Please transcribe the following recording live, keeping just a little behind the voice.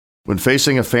When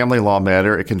facing a family law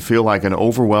matter, it can feel like an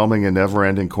overwhelming and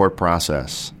never-ending court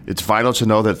process. It's vital to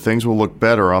know that things will look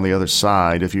better on the other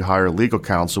side if you hire legal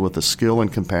counsel with the skill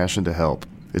and compassion to help.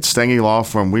 At Stange Law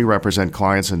Firm, we represent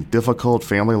clients in difficult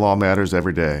family law matters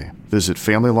every day. Visit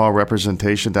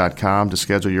FamilyLawRepresentation.com to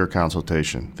schedule your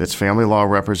consultation. That's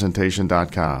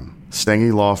FamilyLawRepresentation.com.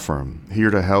 Stange Law Firm, here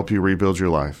to help you rebuild your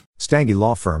life. Stange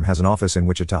Law Firm has an office in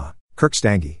Wichita. Kirk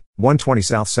Stange, 120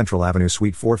 South Central Avenue,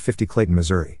 Suite 450, Clayton,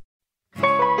 Missouri.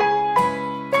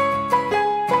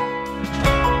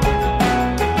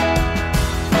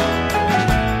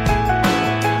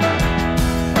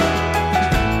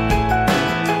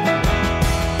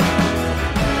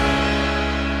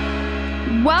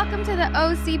 Welcome to the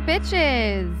OC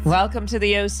Bitches. Welcome to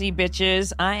the OC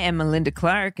Bitches. I am Melinda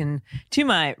Clark, and to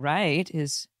my right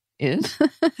is I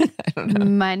don't know.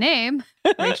 My name,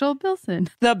 Rachel Bilson.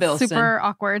 The Bilson. Super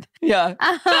awkward. Yeah.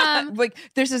 Like,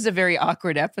 this is a very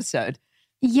awkward episode.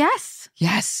 Yes.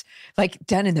 Yes. Like,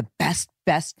 done in the best,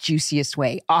 juiciest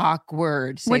way.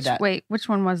 Awkward. Say that. Wait, which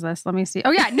one was this? Let me see.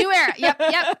 Oh, yeah, New Era.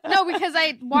 Yep. No, because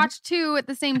I watched two at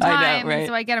the same time, I know, right?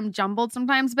 So I get them jumbled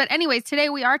sometimes. But anyways, today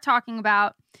we are talking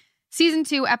about Season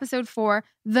 2, Episode 4,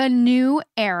 The New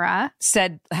Era.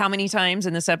 Said how many times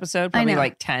in this episode? Probably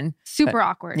like 10. Super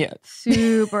awkward. Yeah.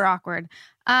 Super awkward.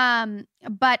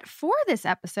 But for this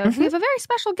episode, we have a very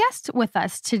special guest with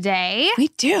us today. We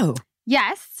do.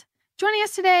 Yes. Joining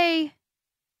us today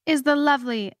is the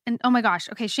lovely, and oh my gosh,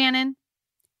 okay, Shannon,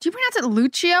 do you pronounce it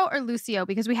Lucio or Lucio?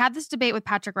 Because we had this debate with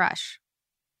Patrick Rush.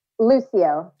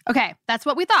 Lucio. Okay, that's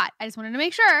what we thought. I just wanted to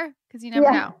make sure, because you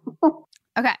never know.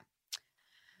 Okay.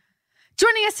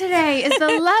 Joining us today is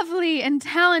the lovely and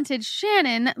talented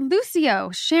Shannon Lucio.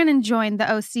 Shannon joined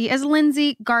the OC as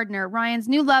Lindsay Gardner, Ryan's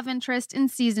new love interest in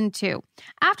Season 2.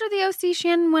 After the OC,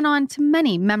 Shannon went on to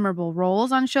many memorable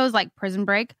roles on shows like Prison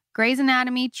Break, Grey's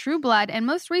Anatomy, True Blood, and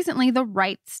most recently, The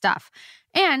Right Stuff,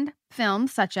 and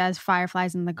films such as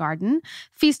Fireflies in the Garden,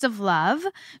 Feast of Love.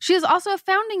 She is also a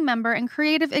founding member and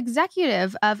creative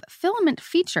executive of Filament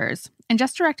Features and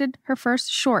just directed her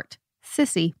first short,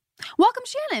 Sissy. Welcome,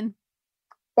 Shannon.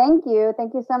 Thank you.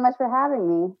 Thank you so much for having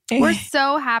me. We're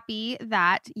so happy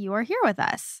that you are here with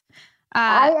us.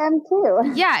 I am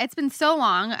too. Yeah, it's been so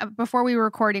long. Before we were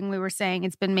recording, we were saying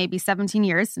it's been maybe 17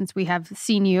 years since we have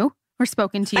seen you or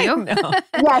spoken to you.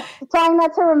 Yes, trying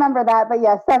not to remember that, but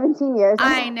yes, 17 years.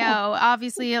 I know.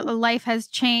 Obviously, life has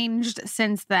changed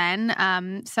since then.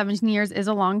 17 years is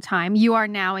a long time. You are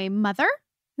now a mother.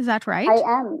 Is that right? I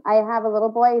am. I have a little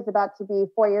boy. He's about to be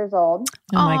 4 years old.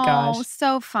 Oh my gosh. Oh,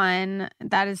 so fun.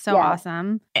 That is so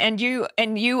awesome. And you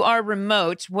are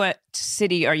remote. What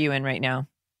city are you in right now?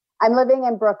 I'm living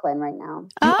in Brooklyn right now.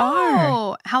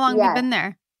 Oh, how long have you been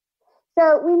there?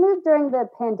 So we moved during the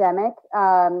pandemic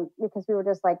because we were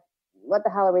just like, what the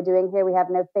hell are we doing here? We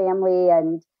have no family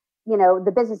and, you know,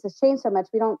 the business has changed so much.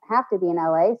 We don't have to be in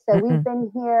LA. So we've been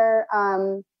here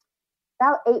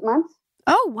about 8 months.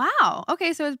 Oh, wow.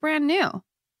 Okay, so it's brand new.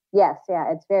 Yes,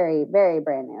 yeah, it's very, very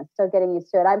brand new. Still getting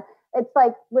used to it. It's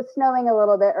like was snowing a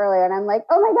little bit earlier, and I'm like,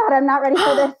 oh my God, I'm not ready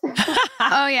for this.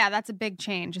 Oh yeah, that's a big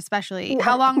change, especially. Yeah.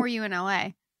 How long were you in LA?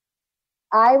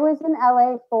 I was in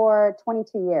LA for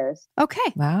 22 years.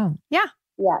 Okay. Wow. Yeah.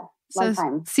 Yeah. Long So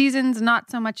time. season's not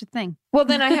so much a thing. Well,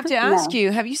 then I have to ask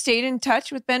you, have you stayed in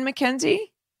touch with Ben McKenzie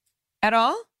at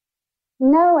all?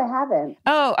 No, I haven't.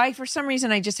 Oh, for some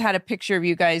reason, I just had a picture of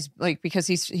you guys, like, because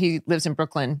he lives in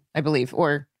Brooklyn, I believe,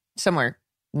 or somewhere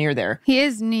near there. He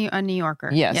is a New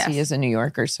Yorker. Yes, he is a New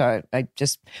Yorker. So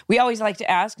we always like to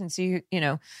ask and see,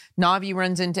 Navi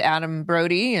runs into Adam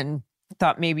Brody and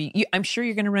thought maybe, I'm sure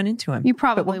you're going to run into him. You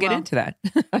probably But we'll get into that.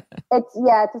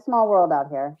 It's a small world out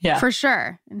here. Yeah. For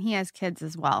sure. And he has kids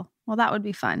as well. Well, that would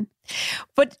be fun.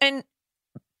 And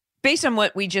based on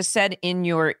what we just said in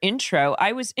your intro,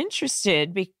 I was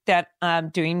interested that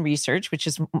doing research, which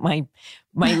is my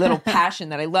little passion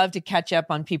that I love to catch up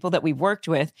on people that we've worked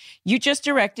with. You just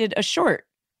directed a short,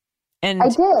 and I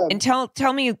did. And tell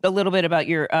me a little bit about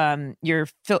your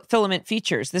Filament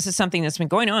Features. This is something that's been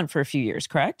going on for a few years,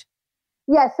 correct?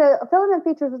 Yeah. So Filament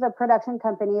Features was a production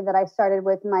company that I started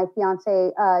with my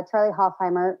fiance Charlie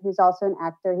Hoffheimer, who's also an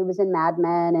actor. He was in Mad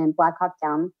Men and Black Hawk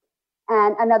Down.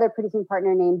 And another producing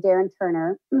partner named Darren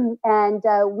Turner. And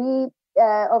we,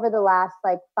 over the last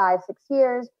 5-6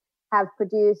 years, have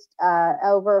produced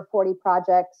over 40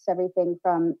 projects, everything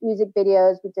from music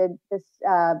videos. We did this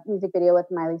music video with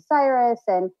Miley Cyrus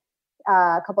and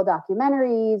a couple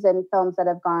documentaries and films that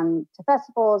have gone to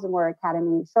festivals and were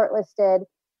Academy shortlisted.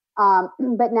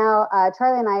 But now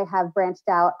Charlie and I have branched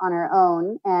out on our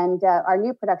own, and our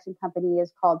new production company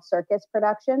is called Circus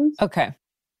Productions. Okay.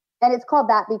 And it's called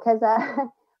that because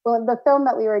well, the film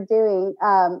that we were doing,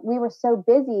 we were so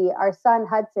busy. Our son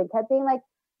Hudson kept being like,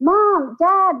 "Mom,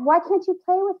 Dad, why can't you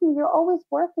play with me? You're always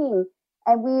working."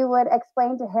 And we would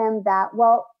explain to him that,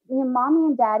 well, Mommy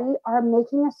and Daddy are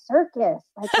making a circus.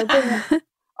 Like, we're bringing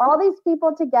all these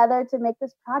people together to make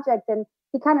this project. And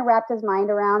he kind of wrapped his mind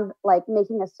around like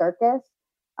making a circus.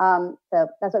 So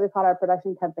that's what we called our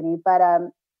production company. But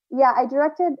yeah, I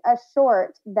directed a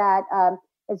short that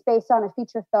is based on a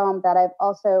feature film that I've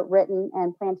also written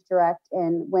and plan to direct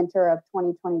in winter of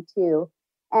 2022.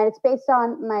 And it's based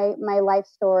on my life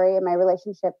story and my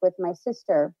relationship with my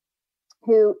sister,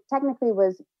 who technically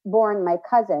was born my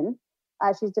cousin.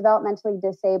 She's developmentally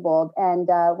disabled. And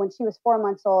when she was 4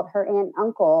 months old, her aunt and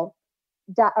uncle,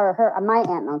 my aunt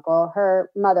and uncle, her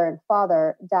mother and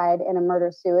father died in a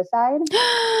murder-suicide.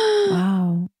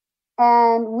 Wow.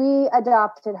 And we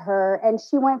adopted her, and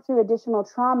she went through additional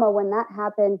trauma when that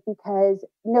happened because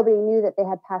nobody knew that they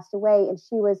had passed away. And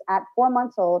she was at 4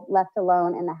 months old, left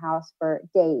alone in the house for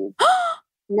days.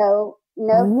 No,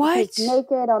 What? she's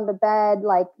naked on the bed,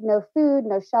 like no food,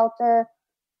 no shelter.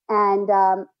 And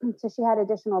so she had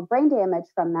additional brain damage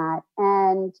from that.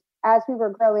 And as we were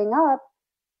growing up,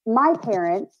 my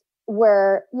parents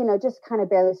were, just kind of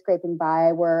barely scraping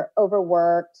by, were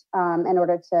overworked in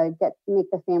order to make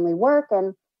the family work.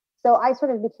 And so I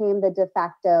sort of became the de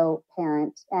facto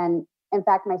parent. And in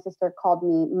fact, my sister called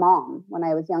me Mom when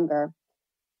I was younger.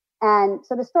 And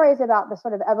so the story is about the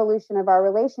sort of evolution of our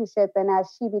relationship. And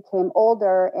as she became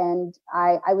older and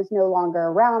I was no longer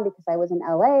around because I was in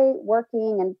LA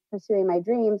working and pursuing my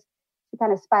dreams, she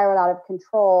kind of spiraled out of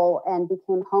control and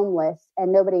became homeless,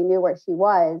 and nobody knew where she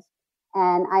was.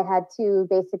 And I had to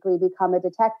basically become a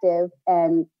detective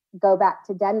and go back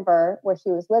to Denver where she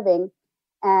was living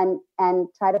and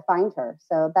try to find her.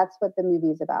 So that's what the movie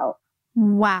is about.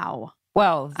 Wow.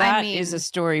 Well, that is a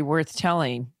story worth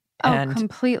telling. Oh,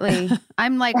 completely.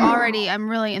 I'm like I'm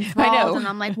really enthralled, and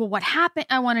I'm like, well, what happened?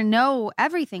 I want to know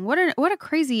everything. What a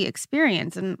crazy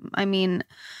experience. And I mean,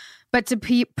 but to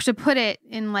put it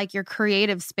in like your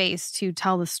creative space to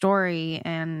tell the story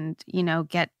and,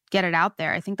 get it out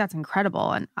there, I think that's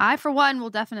incredible. And I, for one,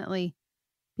 will definitely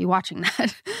be watching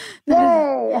that.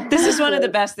 Yay! This is one of the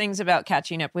best things about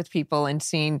catching up with people and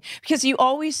seeing, because you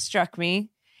always struck me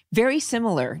very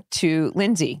similar to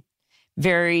Lindsay.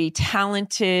 Very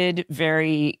talented,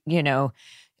 very,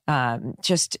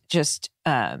 just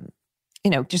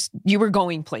you were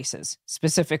going places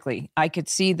specifically. I could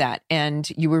see that. And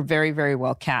you were very, very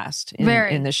well cast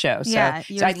in the show. So, yeah,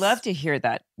 so I'd love to hear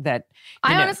that.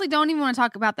 I honestly don't even want to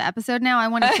talk about the episode now. I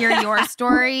want to hear your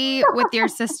story with your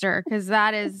sister, because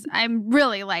I'm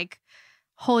really like,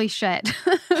 holy shit.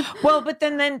 Well, but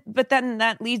then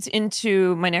that leads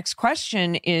into my next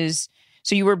question is,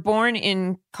 so you were born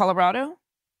in Colorado?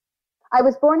 I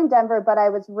was born in Denver, but I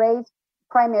was raised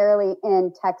primarily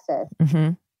in Texas.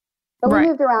 Mm-hmm. But we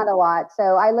moved around a lot. So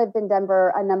I lived in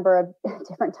Denver a number of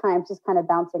different times, just kind of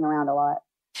bouncing around a lot.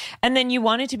 And then you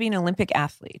wanted to be an Olympic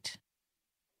athlete.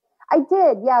 I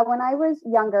did. Yeah. When I was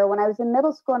younger, when I was in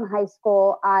middle school and high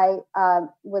school, I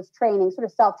was training, sort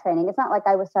of self-training. It's not like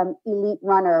I was some elite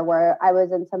runner where I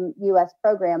was in some U.S.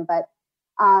 program, but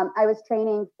I was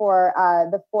training for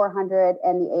the 400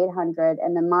 and the 800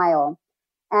 and the mile.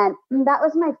 And that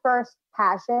was my first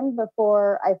passion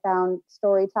before I found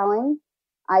storytelling.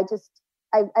 I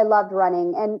loved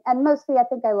running, and mostly I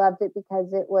think I loved it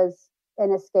because it was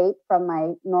an escape from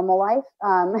my normal life.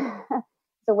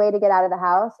 It's a way to get out of the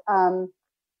house.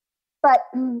 But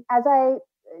as I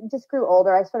just grew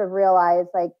older, I sort of realized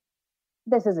like,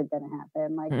 this isn't going to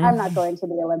happen. Like, I'm not going to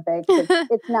the Olympics.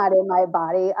 It's not in my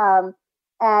body.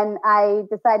 And I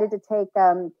decided to take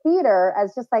theater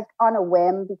as just like on a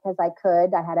whim because I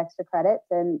could. I had extra credits,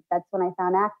 and that's when I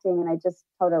found acting, and I just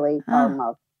totally fell in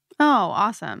love. Oh,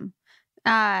 awesome.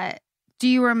 Do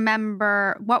you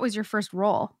remember, what was your first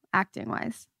role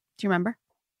acting-wise? Do you remember?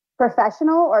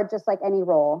 Professional or just like any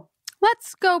role?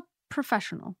 Let's go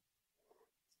professional.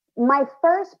 My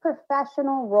first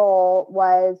professional role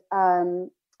was,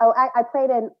 I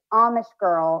played an Amish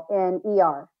girl in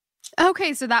ER.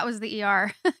 Okay, so that was the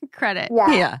ER credit.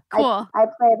 Yeah. Cool. I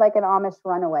played like an Amish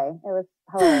runaway. It was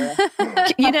hilarious.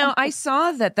 I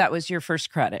saw that was your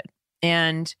first credit.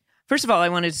 And first of all, I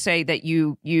wanted to say that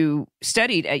you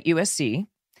studied at USC,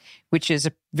 which is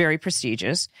very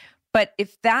prestigious. But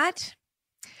if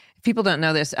people don't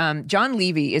know this, John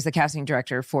Levy is the casting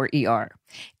director for ER,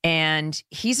 and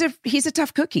he's a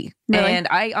tough cookie. Really? And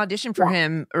I auditioned for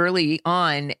him early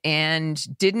on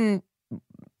and didn't,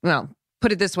 well,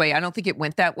 put it this way, I don't think it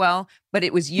went that well, but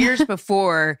it was years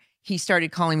before he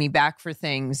started calling me back for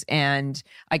things and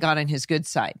I got on his good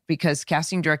side because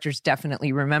casting directors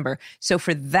definitely remember. So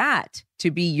for that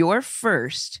to be your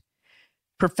first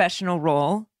professional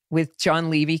role with John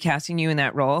Levy casting you in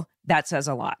that role, that says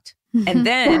a lot. And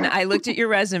then I looked at your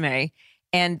resume,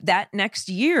 and that next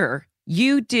year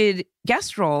you did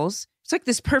guest roles. It's like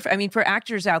this perfect, I mean, for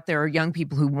actors out there or young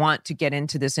people who want to get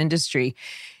into this industry,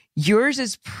 yours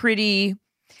is pretty,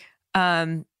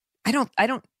 it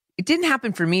didn't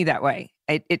happen for me that way.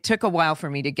 It took a while for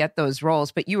me to get those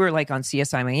roles, but you were like on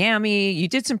CSI Miami. You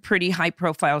did some pretty high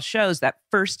profile shows that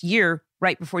first year,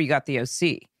 right before you got the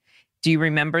OC. Do you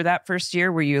remember that first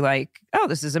year? Were you like, oh,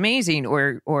 this is amazing?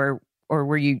 Or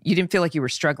were you didn't feel like you were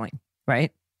struggling,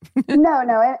 right?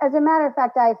 No. As a matter of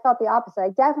fact, I felt the opposite. I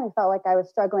definitely felt like I was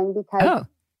struggling because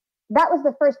that was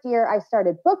the first year I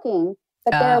started booking,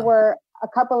 but there were a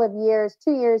couple of years,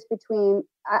 2 years between.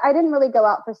 I didn't really go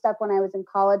out for stuff when I was in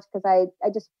college because I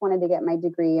just wanted to get my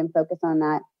degree and focus on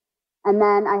that. And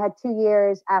then I had 2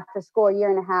 years after school, a year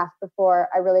and a half before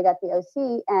I really got the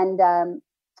OC. And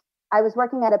I was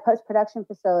working at a post-production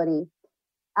facility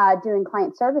doing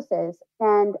client services.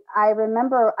 And I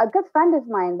remember a good friend of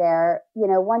mine there,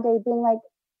 one day being like,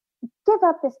 give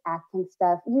up this acting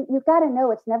stuff. You got to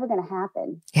know it's never going to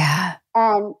happen. Yeah.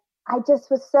 And I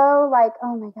just was so like,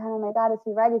 oh my God, is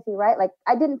he right? Is he right? Like,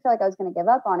 I didn't feel like I was going to give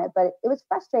up on it, but it was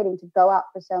frustrating to go out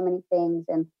for so many things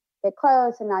and get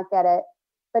close and not get it.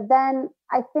 But then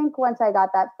I think once I got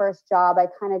that first job, I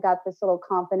kind of got this little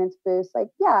confidence boost, like,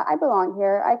 yeah, I belong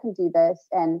here. I can do this.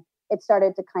 And it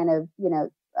started to kind of, sort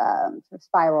of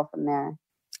spiral from there.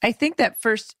 I think that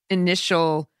first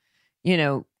initial,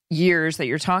 years that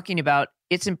you're talking about,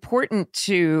 it's important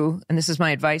to, and this is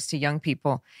my advice to young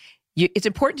people, it's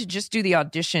important to just do the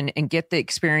audition and get the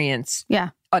experience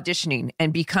auditioning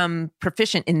and become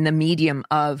proficient in the medium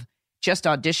of just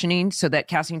auditioning so that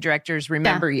casting directors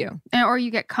remember you. Or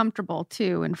you get comfortable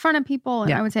too in front of people.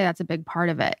 And I would say that's a big part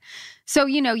of it. So,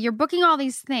 you're booking all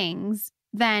these things.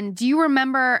 Then do you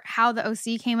remember how the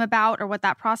OC came about or what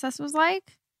that process was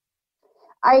like?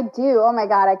 I do. Oh my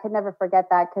God. I could never forget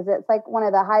that because it's like one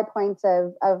of the high points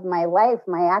of my life,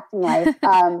 my acting life.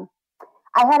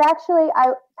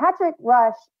 Patrick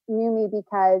Rush knew me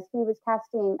because he was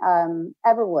casting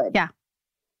Everwood. Yeah.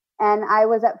 And I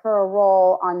was up for a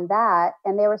role on that,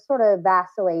 and they were sort of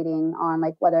vacillating on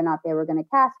like whether or not they were going to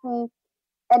cast me.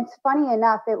 And funny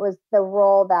enough, it was the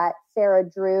role that Sarah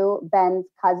Drew, Ben's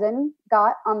cousin,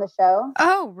 got on the show.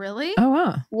 Oh, really? Oh,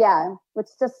 wow. Yeah, which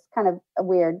is just kind of a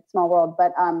weird small world.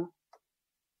 But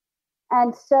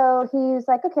and so he's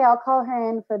like, okay, I'll call her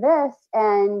in for this.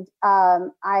 And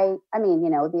I mean,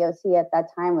 the OC at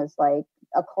that time was like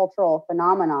a cultural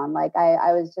phenomenon. Like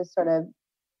I was just sort of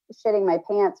shitting my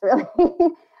pants really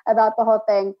about the whole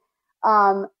thing.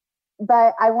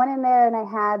 But I went in there and I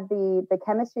had the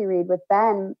chemistry read with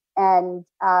Ben, and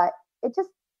it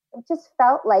just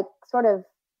felt like sort of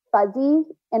fuzzy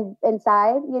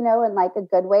inside, in like a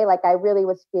good way. Like I really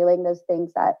was feeling those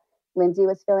things that Lindsay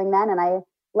was feeling then. And I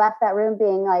left that room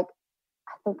being like,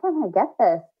 I think I'm going to get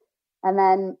this. And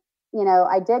then,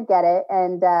 I did get it,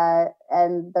 and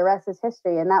the rest is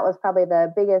history. And that was probably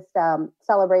the biggest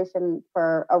celebration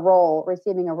for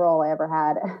receiving a role I ever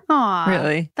had. Aw,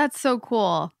 really? That's so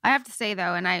cool. I have to say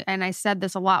though, and I said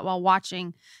this a lot while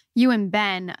watching you and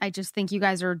Ben, I just think you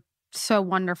guys are so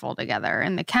wonderful together,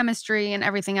 and the chemistry and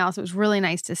everything else. It was really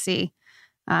nice to see.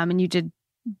 And you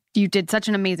did such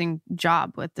an amazing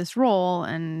job with this role.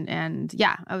 And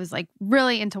yeah, I was like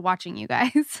really into watching you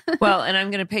guys. Well, and I'm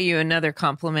going to pay you another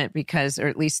compliment because, or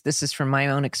at least this is from my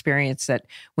own experience, that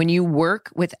when you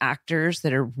work with actors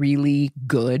that are really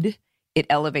good, it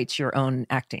elevates your own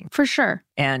acting. For sure.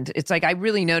 And it's like, I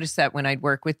really noticed that when I'd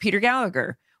work with Peter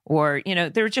Gallagher or,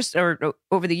 there were just, or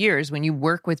over the years when you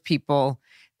work with people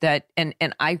that, and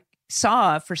I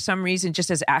saw for some reason, just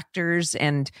as actors,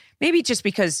 and maybe just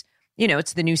because,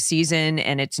 it's the new season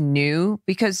and it's new,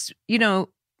 because,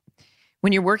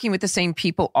 when you're working with the same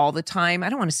people all the time, I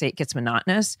don't want to say it gets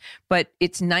monotonous, but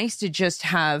it's nice to just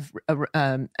have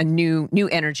a new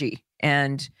energy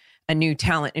and a new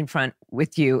talent in front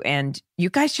with you. And you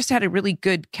guys just had a really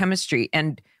good chemistry.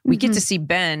 And we get to see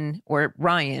Ben or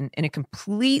Ryan in a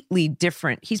completely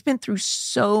different, he's been through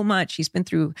so much. He's been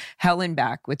through hell and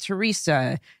back with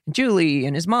Teresa, and Julie,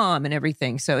 and his mom and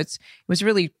everything. So it was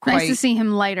really quite nice to see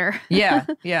him lighter. Yeah.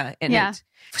 And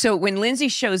so when Lindsay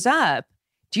shows up,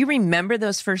 do you remember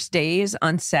those first days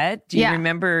on set? Do you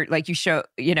remember, like you show,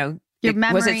 your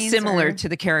memories? Was it similar to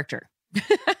the character?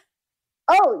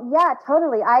 Oh, yeah,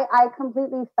 totally. I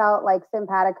completely felt like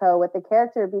simpatico with the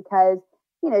character because,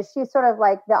 she's sort of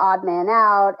like the odd man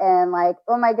out and like,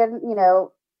 oh my goodness,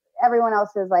 everyone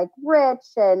else is like rich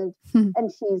and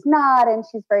she's not, and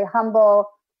she's very humble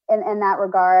in that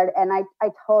regard. And I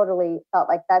totally felt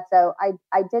like that. So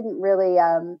I didn't really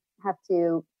have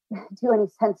to do any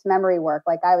sense memory work.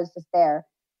 Like I was just there.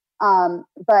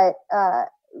 But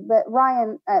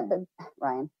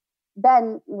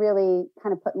Ben really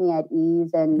kind of put me at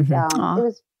ease, and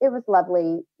it was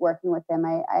lovely working with him.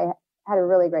 I had a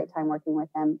really great time working with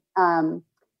him.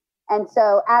 And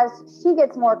so as she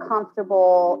gets more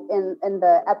comfortable in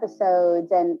the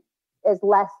episodes and is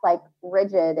less like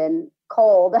rigid and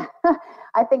cold,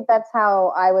 I think that's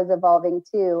how I was evolving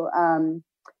too.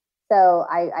 So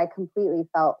I completely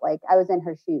felt like I was in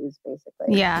her shoes,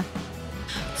 basically. Yeah.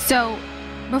 So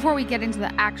before we get into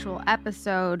the actual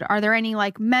episode, are there any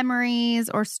like memories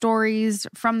or stories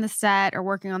from the set or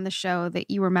working on the show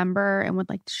that you remember and would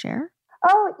like to share?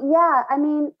 Oh, yeah. I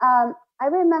mean, I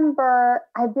remember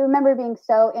being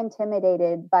so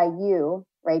intimidated by you,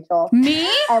 Rachel. Me?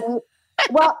 And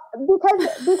because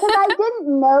I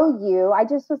didn't know you. I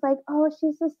just was like, oh,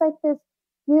 she's just like this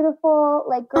beautiful,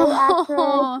 like great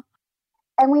actress.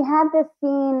 And we had this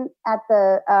scene at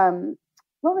the,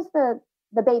 what was the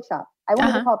bait shop? I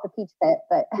wanted to call it the Peach Pit,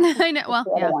 but I know. Well,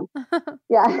 yeah.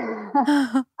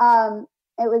 Yeah.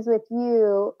 It was with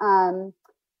you.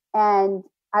 And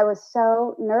I was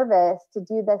so nervous to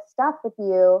do this stuff with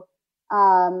you.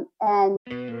 And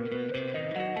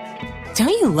don't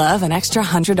you love an extra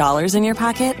 $100 in your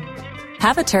pocket?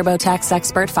 Have a TurboTax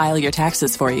expert file your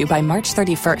taxes for you by March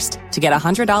 31st to get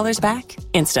 $100 back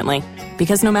instantly.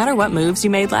 Because no matter what moves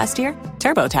you made last year,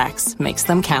 TurboTax makes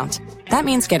them count. That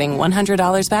means getting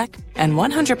 $100 back and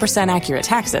 100% accurate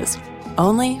taxes,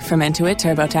 only from Intuit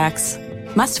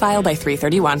TurboTax. Must file by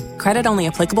 3/31. Credit only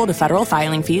applicable to federal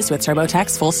filing fees with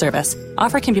TurboTax full service.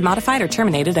 Offer can be modified or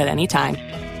terminated at any time.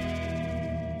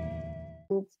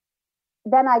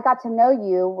 Then I got to know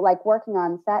you, like working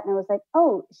on set, and I was like,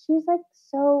 oh, she's like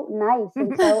so nice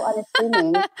and so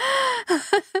unassuming.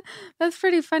 That's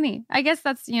pretty funny. I guess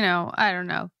that's, I don't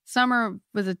know. Summer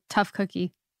was a tough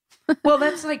cookie. Well,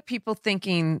 that's like people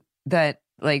thinking that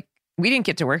like we didn't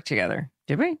get to work together,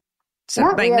 did we? So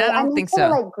Not like, really. no, I don't think so.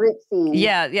 Like group scenes.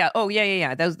 Yeah. Oh,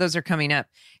 yeah. Those are coming up,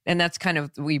 and that's kind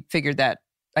of we figured that.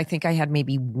 I think I had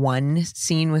maybe one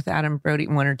scene with Adam Brody,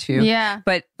 one or two. Yeah.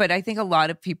 But I think a lot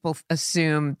of people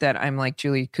assume that I'm like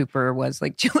Julie Cooper was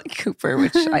like Julie Cooper,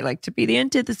 which I like to be the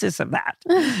antithesis of that.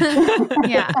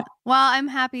 Yeah. Well, I'm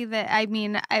happy that,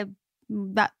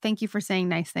 thank you for saying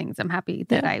nice things. I'm happy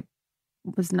that I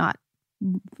was not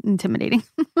intimidating.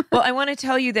 Well, I want to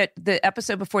tell you that the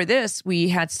episode before this, we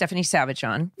had Stephanie Savage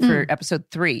on for episode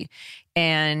 3.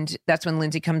 And that's when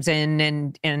Lindsay comes in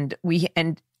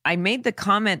and I made the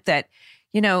comment that,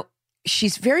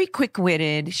 she's very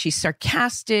quick-witted. She's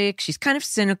sarcastic. She's kind of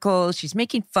cynical. She's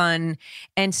making fun.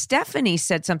 And Stephanie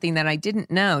said something that I didn't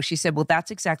know. She said, well,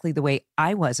 that's exactly the way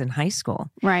I was in high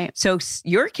school. Right. So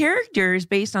your character is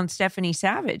based on Stephanie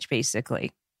Savage,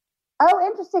 basically. Oh,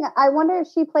 interesting. I wonder if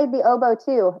she played the oboe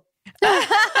too. We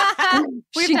have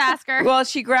to ask her. Well,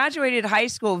 she graduated high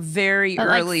school very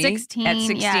early, like 16. At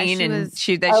 16, yeah,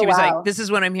 she was like, "This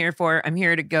is what I'm here for. I'm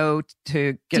here to go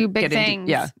to do big get things."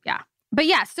 Yeah. But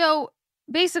yeah, so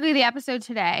basically, the episode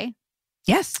today.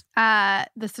 Yes.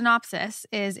 The synopsis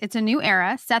is it's a new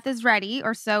era. Seth is ready,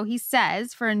 or so he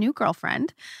says, for a new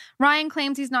girlfriend. Ryan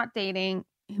claims he's not dating.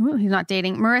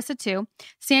 Marissa too.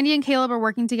 Sandy and Caleb are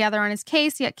working together on his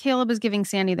case, yet Caleb is giving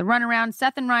Sandy the runaround.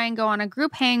 Seth and Ryan go on a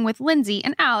group hang with Lindsay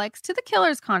and Alex to the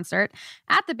Killers concert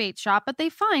at the bait shop, but they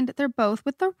find they're both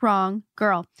with the wrong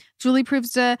girl. Julie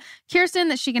proves to Kirsten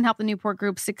that she can help the Newport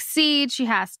group succeed. She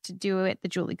has to do it the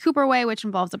Julie Cooper way, which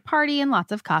involves a party and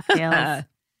lots of cocktails.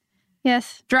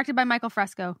 Yes. Directed by Michael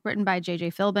Fresco. Written by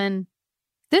J.J. Philbin.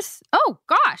 Oh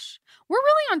gosh, we're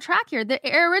really on track here. The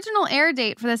original air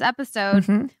date for this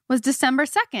episode was December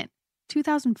 2nd,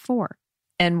 2004.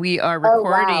 And we are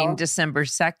recording December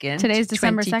 2nd. Today's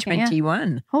December 2nd.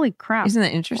 2021. Yeah. Holy crap. Isn't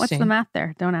that interesting? What's the math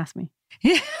there? Don't ask me.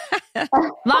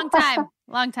 Long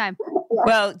time.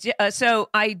 Well, so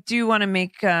I do want to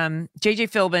make J.J.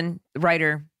 Philbin,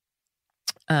 writer,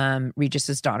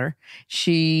 Regis's daughter.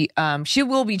 She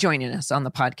will be joining us on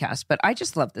the podcast, but I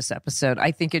just love this episode.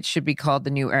 I think it should be called The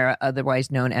New Era, otherwise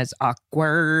known as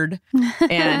Awkward.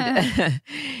 And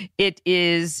it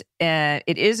is a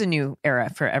new era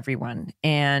for everyone.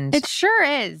 And it sure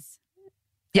is.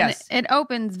 Yes. And it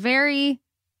opens very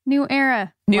new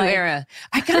era. New era.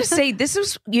 I gotta say, this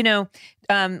was,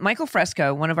 Michael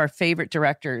Fresco, one of our favorite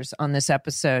directors on this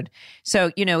episode.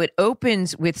 So, it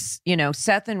opens with,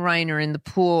 Seth and Ryan are in the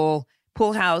pool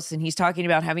house, and he's talking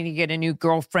about having to get a new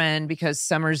girlfriend because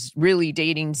Summer's really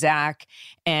dating Zach.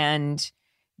 And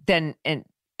then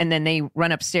then they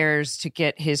run upstairs to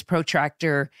get his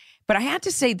protractor. But I had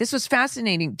to say, this was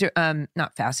fascinating.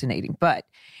 Not fascinating, but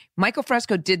Michael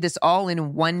Fresco did this all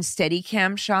in one steady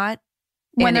cam shot.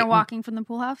 When they're walking from the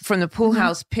pool house? From the pool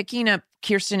house, picking up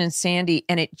Kirsten and Sandy,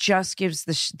 and it just gives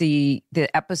the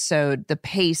episode the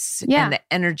pace and the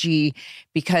energy,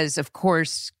 because, of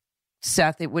course,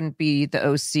 Seth, it wouldn't be the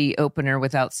OC opener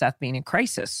without Seth being in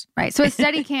crisis. Right. So a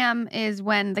steady cam is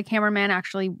when the cameraman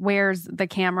actually wears the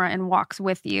camera and walks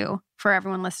with you, for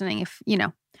everyone listening. If,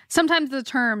 sometimes the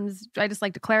terms, I just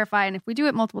like to clarify. And if we do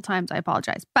it multiple times, I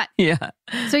apologize. But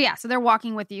so they're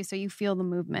walking with you. So you feel the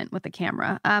movement with the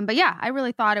camera. But yeah, I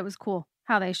really thought it was cool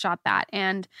how they shot that.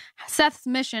 And Seth's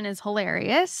mission is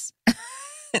hilarious,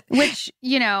 which,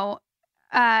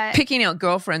 picking out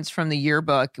girlfriends from the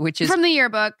yearbook, which is from the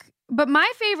yearbook. But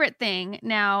my favorite thing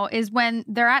now is when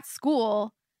they're at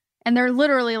school and they're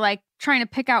literally like trying to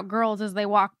pick out girls as they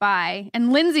walk by.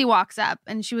 And Lindsay walks up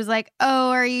and she was like,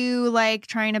 "Oh, are you like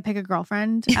trying to pick a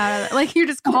girlfriend?" Like you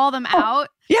just call them out.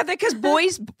 Yeah, because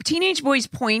teenage boys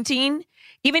pointing,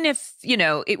 even if,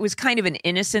 it was kind of an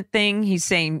innocent thing. He's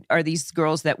saying, are these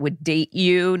girls that would date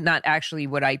you? Not actually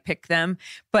would I pick them.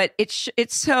 But it's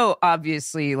so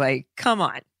obviously like, come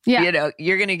on. Yeah.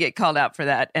 You're going to get called out for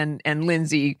that. And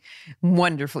Lindsay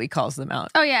wonderfully calls them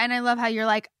out. Oh, yeah. And I love how you're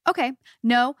like, okay,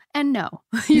 no and no.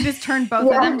 You just turn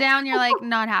both of them down. You're like,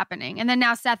 not happening. And then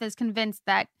now Seth is convinced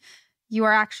that you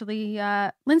are actually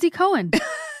Lindsay Cohen.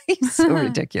 He's so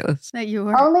ridiculous. That you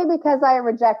are. Only because I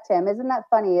reject him. Isn't that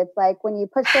funny? It's like when you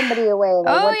push somebody away,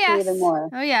 they want you even more.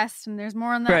 Oh, yes. And there's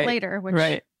more on that later, which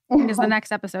I think is the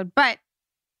next episode. But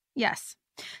yes.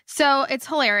 So it's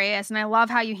hilarious, and I love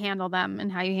how you handle them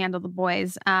and how you handle the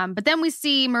boys. But then we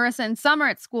see Marissa and Summer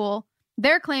at school.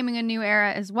 They're claiming a new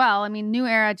era as well. I mean, new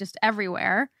era just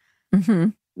everywhere.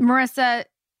 Mm-hmm. Marissa,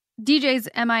 DJ's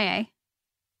MIA,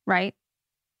 right?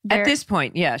 At this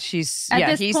point, yeah, he's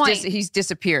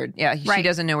disappeared. Yeah, she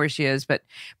doesn't know where she is, but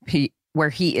where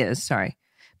he is. Sorry,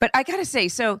 but I gotta say,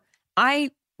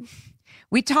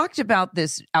 we talked about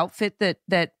this outfit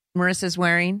that Marissa's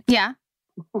wearing. Yeah.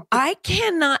 I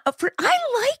cannot. I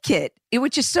like it.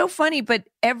 Which is so funny, but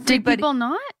everybody. Did people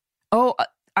not? Oh,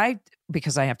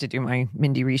 because I have to do my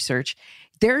Mindy research.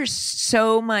 There's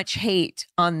so much hate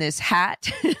on this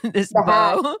hat, this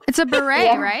bow. It's a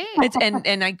beret, right?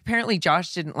 And apparently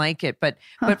Josh didn't like it, but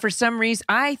for some reason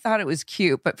I thought it was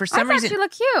cute. But for some reason she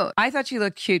looked cute. I thought she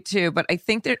looked cute too. But I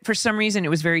think that for some reason it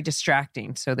was very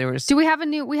distracting. So there was. Do we have a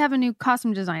new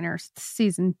costume designer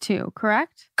season 2?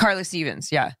 Correct? Carla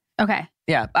Stevens. Yeah. Okay.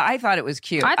 Yeah, I thought it was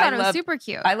cute. I thought it was super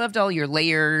cute. I loved all your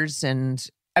layers, and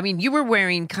I mean, you were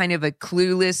wearing kind of a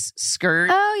clueless skirt.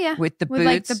 Oh yeah, with the boots,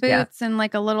 like the boots and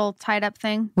like a little tied up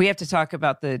thing. We have to talk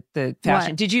about the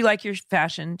fashion. What? Did you like your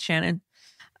fashion, Shannon?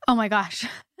 Oh my gosh,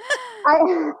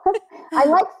 I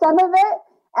like some of it,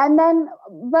 and then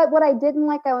but what I didn't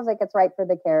like, I was like, it's right for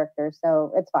the character,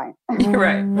 so it's fine.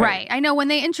 Right. I know when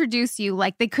they introduce you,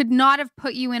 like they could not have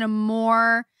put you in a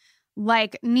more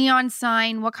like neon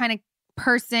sign. What kind of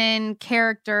person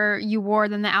character you wore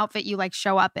than the outfit you like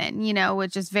show up in,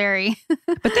 which is very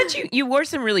but then you wore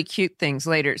some really cute things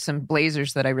later, some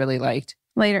blazers that I really liked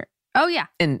later. Oh yeah.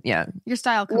 And yeah, your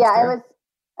style comes through.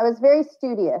 I was very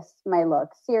studious, my look.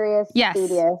 Serious,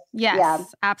 studious.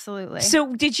 Yes, absolutely.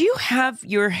 So did you have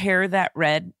your hair that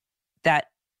red?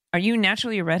 Are you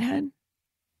naturally a redhead?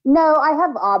 No, I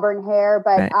have auburn hair,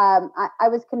 but right. I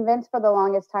was convinced for the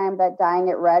longest time that dyeing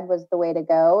it red was the way to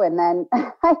go, and then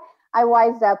I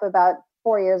wised up about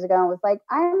 4 years ago and was like,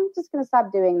 I'm just going to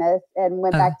stop doing this, and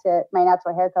went back to my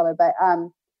natural hair color. But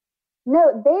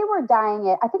no, they were dyeing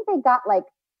it. I think they got like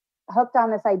hooked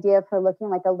on this idea of her looking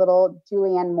like a little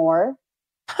Julianne Moore.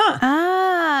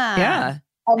 Huh. Yeah.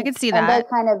 I could see that. And they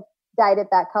kind of dyed it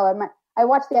that color. I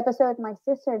watched the episode with my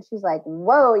sister and she's like,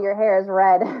 whoa, your hair is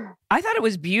red. I thought it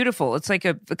was beautiful. It's like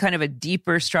a kind of a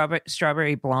deeper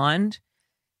strawberry blonde,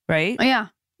 right? Oh, yeah.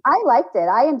 I liked it.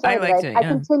 I enjoyed it. I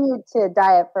continued to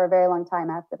dye it for a very long time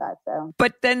after that. So,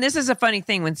 but then this is a funny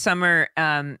thing when Summer,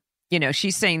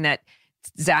 she's saying that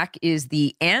Zach is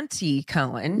the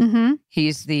anti-Cohen. Mm-hmm.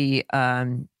 He's the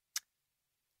and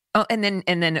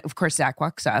then of course Zach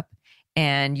walks up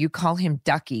and you call him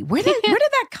Ducky. Where did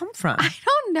that come from? I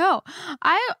don't know.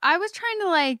 I was trying to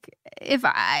like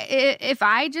if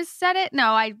I just said it.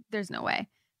 No, there's no way.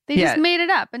 They just made it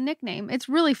up, a nickname. It's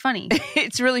really funny.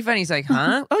 It's really funny. He's like,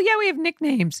 huh? Oh, yeah, we have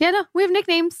nicknames. Yeah, no, we have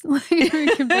nicknames.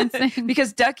 Convincing.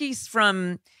 Because Ducky's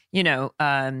from, Pretty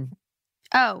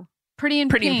in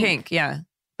Pink. Yeah.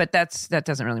 But that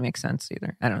doesn't really make sense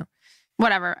either. I don't know.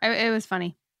 Whatever. It was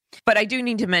funny. But I do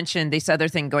need to mention this other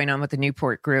thing going on with the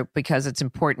Newport group because it's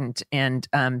important. And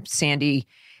Sandy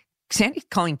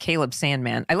calling Caleb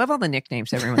Sandman. I love all the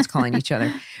nicknames everyone's calling each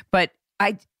other. But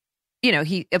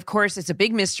he, of course, it's a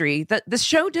big mystery. The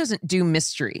show doesn't do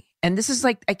mystery. And this is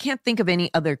like, I can't think of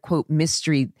any other, quote,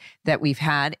 mystery that we've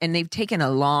had. And they've taken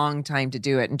a long time to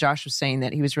do it. And Josh was saying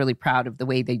that he was really proud of the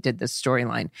way they did this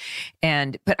storyline.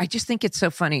 But I just think it's so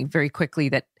funny very quickly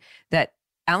that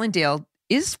Allendale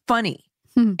is funny.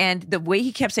 And the way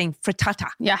he kept saying frittata.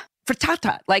 Yeah.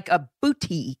 Frittata, like a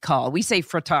booty call. We say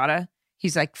frittata.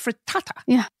 He's like frittata.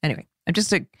 Yeah. Anyway, I'm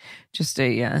just a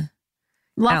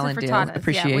lots Allendale of frittatas.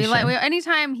 appreciation. Yeah,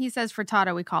 anytime he says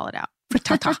frittata, we call it out.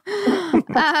 Frittata.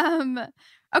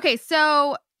 Okay,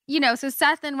 so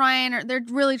Seth and Ryan they're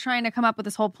really trying to come up with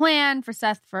this whole plan for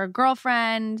Seth for a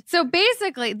girlfriend. So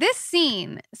basically, this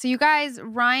scene. So you guys,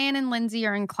 Ryan and Lindsay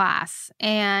are in class,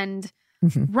 and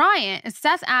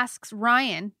Seth asks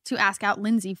Ryan to ask out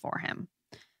Lindsay for him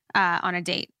on a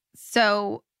date.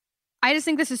 So I just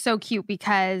think this is so cute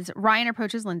because Ryan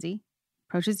approaches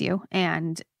you,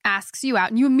 and asks you out,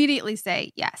 and you immediately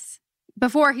say yes.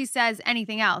 Before he says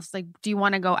anything else, like, do you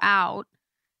want to go out?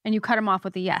 And you cut him off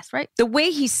with a yes, right? The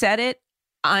way he said it,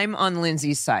 I'm on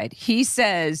Lindsay's side. He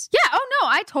says... Yeah, oh no,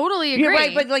 I totally agree. You're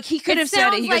right, but like he could have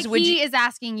said it. He goes, he is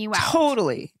asking you out.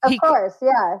 Totally. Of course,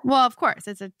 yeah. Well, of course,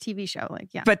 it's a TV show, like,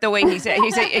 yeah. But the way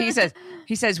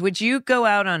he says, would you go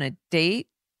out on a date?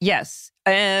 Yes.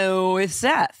 With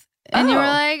Seth. And you were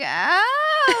like,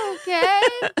 oh,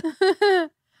 okay.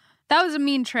 That was a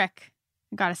mean trick,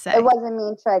 I gotta say. It was a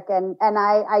mean trick, and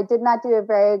I did not do a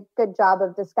very good job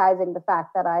of disguising the fact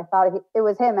that I thought it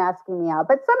was him asking me out.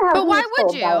 But somehow, but why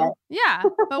would you? Yeah,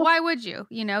 but why would you?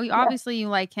 Obviously you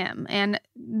like him, and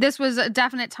this was a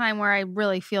definite time where I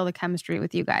really feel the chemistry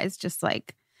with you guys. Just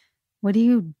like, what are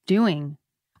you doing?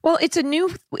 Well, it's a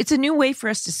new way for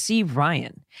us to see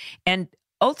Ryan, and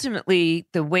ultimately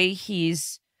the way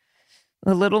he's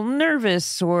a little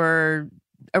nervous or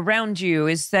around you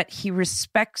is that he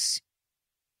respects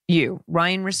you.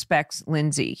 Ryan respects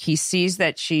Lindsay. He sees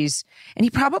that and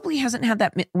he probably hasn't had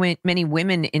that many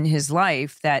women in his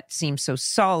life that seem so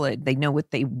solid. They know what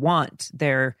they want.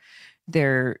 They're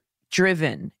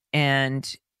driven,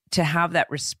 and to have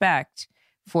that respect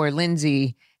for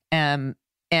Lindsay, and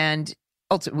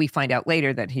ultimately we find out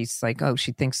later that he's like, oh,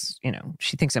 she thinks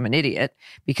I'm an idiot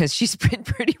because she's been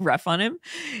pretty rough on him.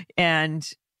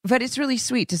 But it's really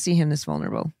sweet to see him this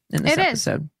vulnerable in this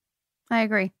episode. I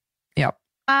agree. Yep.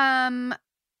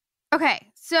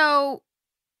 Okay, so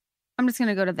I'm just going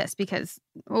to go to this because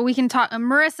we can talk.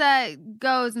 Marissa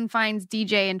goes and finds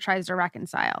DJ and tries to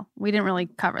reconcile. We didn't really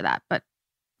cover that, but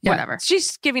whatever.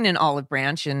 She's giving an olive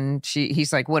branch, and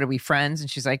he's like, what, are we friends? And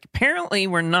she's like, apparently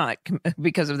we're not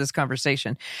because of this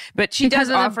conversation. But she does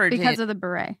offer... Because of the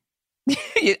beret.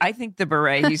 I think the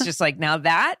beret, he's just like, now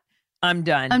that, I'm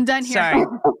done. I'm done here. Sorry.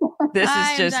 This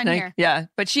is just... Yeah.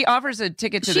 But she offers a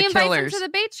ticket to the Killers. She invites him to the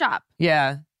bait shop.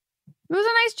 Yeah. It was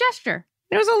a nice gesture.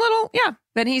 It was a little, yeah.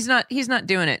 But he's not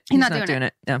doing it. He's not doing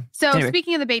it. Yeah. So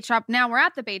Speaking of the bait shop, now we're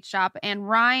at the bait shop, and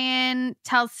Ryan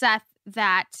tells Seth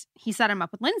that he set him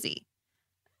up with Lindsay.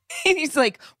 And he's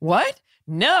like, what?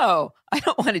 No, I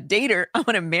don't want to date her. I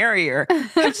want to marry her.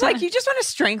 It's like, you just want to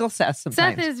strangle Seth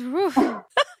sometimes. Seth is,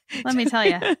 let me tell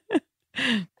you.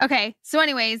 Okay. So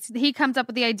anyways, he comes up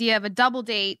with the idea of a double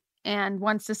date and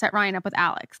wants to set Ryan up with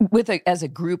Alex. As a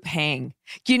group hang.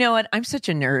 You know what? I'm such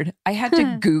a nerd. I had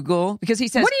to Google because he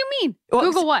says... What do you mean?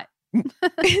 Google what?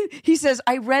 He says,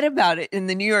 I read about it in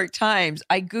the New York Times.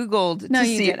 I Googled to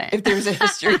see if there was a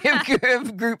history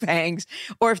of group hangs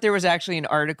or if there was actually an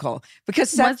article.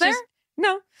 Because Seth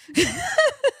no.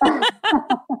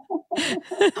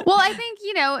 Well, I think,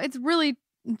 it's really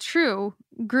true.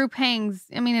 Group hangs,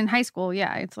 I mean, in high school,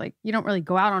 yeah, it's like you don't really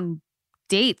go out on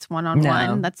dates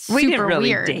one-on-one. That's super we didn't really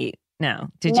weird. Date. No.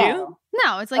 Did you?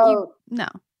 No, it's like no,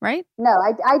 right? No,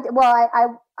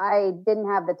 I didn't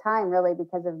have the time really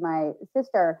because of my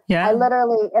sister. Yeah. I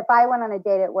literally, if I went on a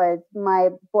date, it was my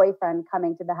boyfriend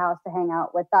coming to the house to hang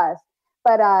out with us.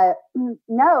 But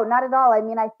no, not at all. I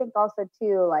mean, I think also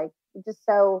too, like,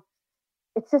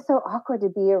 it's just so awkward to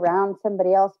be around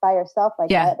somebody else by yourself like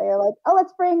that. They're like, oh,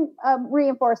 let's bring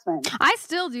reinforcements. I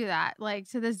still do that, like,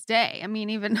 to this day. I mean,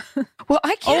 even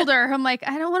I can't. Older, I'm like,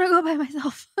 I don't want to go by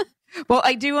myself. Well,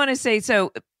 I do want to say,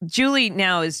 so Julie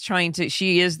now is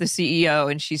she is the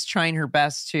CEO, and she's trying her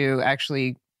best to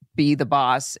actually be the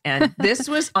boss. And this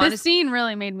was honestly, the scene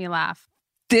really made me laugh.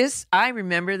 I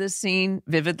remember this scene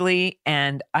vividly,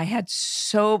 and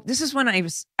this is when I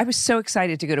was so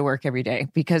excited to go to work every day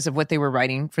because of what they were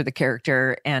writing for the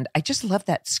character. And I just loved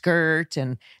that skirt.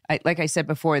 And like I said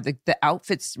before, the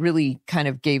outfits really kind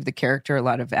of gave the character a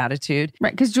lot of attitude.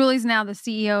 Right. Because Julie's now the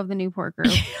CEO of the Newport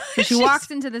Group. So she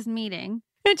walks into this meeting.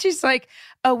 And she's like,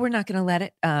 oh, we're not going to let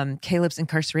it. Caleb's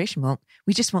incarceration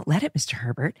we just won't let it, Mr.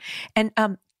 Herbert. And,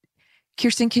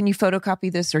 Kirsten, can you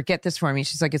photocopy this or get this for me?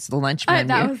 She's like, it's the lunch menu.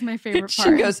 That was my favorite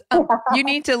part. She goes, you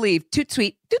need to leave. Toot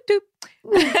sweet. Doot doot.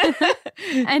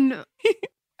 And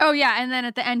and then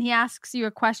at the end he asks you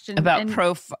a question about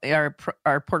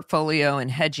our portfolio and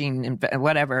hedging and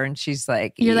whatever. And she's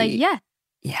like, you're like, yeah.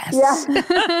 Yes.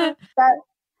 Yeah.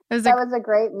 That was a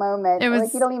great moment. It was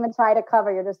like you don't even try to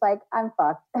cover. You're just like, I'm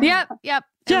fucked. Yep. It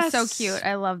was so cute.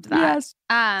 I loved that.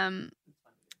 Yes.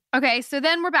 Okay, so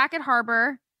then we're back at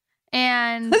Harbor.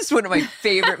 And this is one of my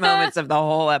favorite moments of the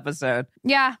whole episode.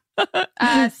 Yeah.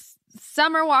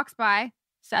 Summer walks by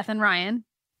Seth and Ryan.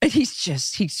 He's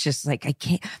just like, I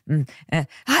can't, I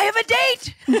have a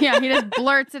date. Yeah, he just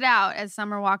blurts it out as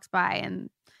Summer walks by. And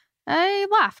I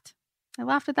laughed. I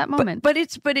laughed at that moment. But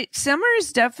Summer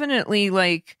is definitely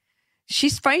like,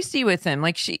 she's feisty with him.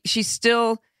 Like she's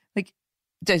still like,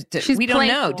 we don't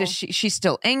know. Does she's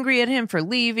still angry at him for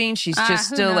leaving? She's just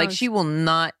still like, she will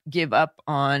not give up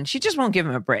on, she just won't give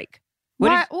him a break.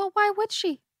 Why would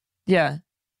she? Yeah.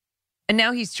 And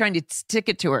now he's trying to stick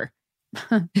it to her.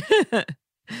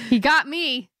 He got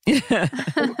me.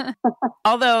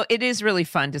 Although it is really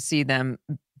fun to see them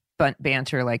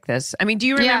banter like this. I mean, do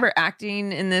you remember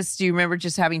acting in this? Do you remember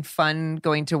just having fun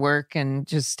going to work and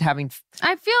just having...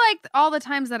 I feel like all the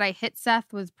times that I hit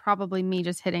Seth was probably me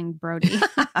just hitting Brody.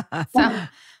 So a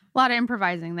lot of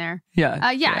improvising there.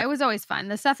 Yeah. It was always fun.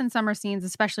 The Seth and Summer scenes,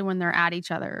 especially when they're at each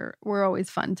other, were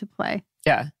always fun to play.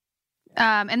 Yeah.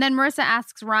 And then Marissa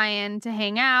asks Ryan to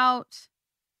hang out.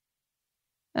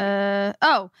 And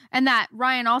that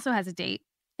Ryan also has a date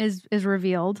is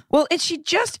revealed. Well, and she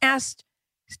just asked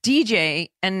DJ,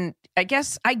 and I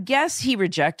guess he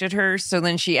rejected her. So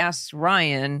then she asks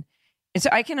Ryan, and so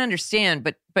I can understand,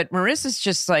 but Marissa's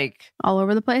just like all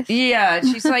over the place. Yeah,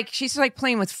 she's like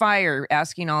playing with fire,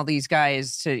 asking all these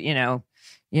guys to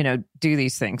do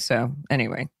these things. So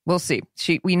anyway, we'll see.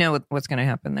 We know what's going to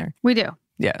happen there. We do.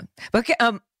 Yeah. Okay.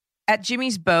 At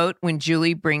Jimmy's boat, when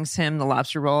Julie brings him the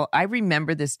lobster roll, I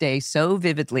remember this day so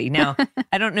vividly. Now,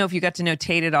 I don't know if you got to know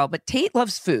Tate at all, but Tate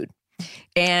loves food.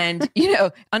 And,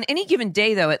 on any given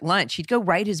day, though, at lunch, he'd go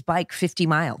ride his bike 50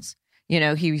 miles.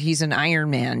 He's an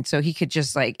Iron Man, so he could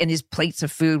just and his plates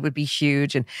of food would be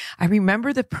huge. And I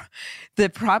remember the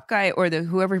prop guy or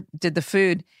whoever did the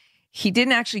food, he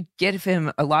didn't actually give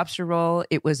him a lobster roll.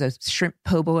 It was a shrimp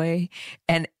po' boy.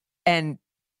 And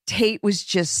Tate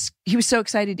was he was so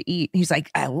excited to eat. He's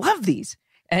like, I love these.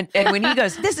 And when he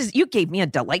goes, you gave me a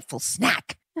delightful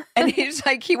snack. And he's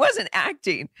like, he wasn't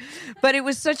acting, but it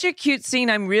was such a cute scene.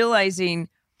 I'm realizing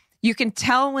you can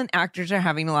tell when actors are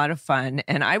having a lot of fun.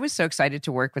 And I was so excited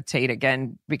to work with Tate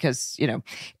again because,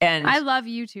 and I love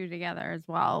you two together as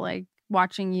well. Like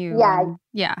watching you.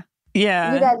 Yeah. You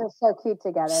guys are so cute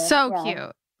together. So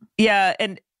cute. Yeah.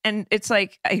 And it's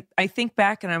like, I think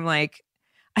back and I'm like,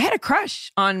 I had a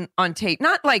crush on Tate,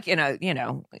 not like in a in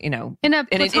an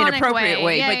inappropriate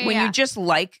way, but when you just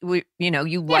like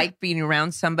like being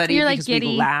around somebody because we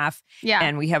laugh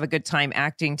and we have a good time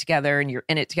acting together and you're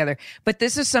in it together. But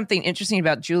this is something interesting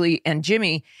about Julie and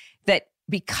Jimmy, that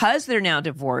because they're now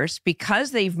divorced,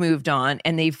 because they've moved on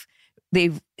and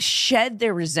they've shed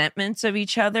their resentments of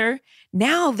each other,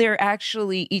 now they're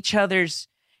actually each other's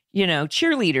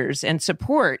cheerleaders and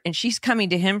support. And she's coming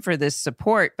to him for this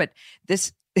support. But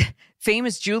this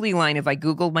famous Julie line of I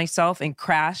Googled myself and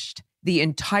crashed the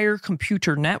entire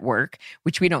computer network,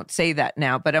 which we don't say that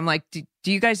now, but I'm like, do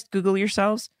you guys Google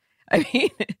yourselves? I mean,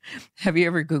 have you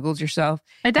ever Googled yourself?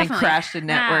 I definitely and crashed a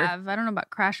network? have. I don't know about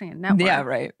crashing a network. Yeah,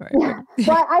 right. Well,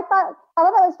 I thought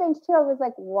that was strange too. I was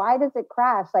like, why does it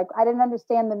crash? Like, I didn't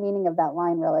understand the meaning of that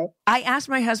line really. I asked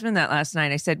my husband that last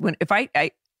night. I said, if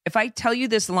I tell you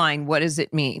this line, what does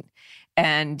it mean?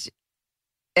 And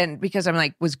because I'm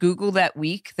like, was Google that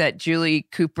week that Julie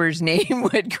Cooper's name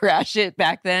would crash it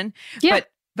back then? Yeah.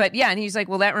 But yeah, and he's like,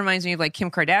 well, that reminds me of like Kim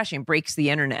Kardashian breaks the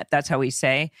internet. That's how we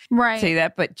say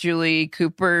that. But Julie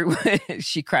Cooper,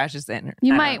 she crashes the internet.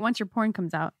 You might once your porn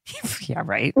comes out. Yeah,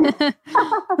 right.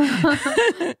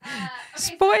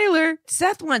 Spoiler.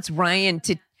 Seth wants Ryan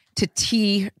to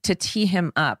tee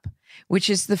him up, which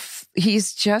is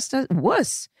he's just a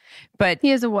wuss. But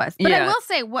he is a wuss. But I will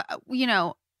say,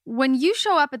 when you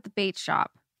show up at the bait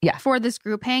shop for this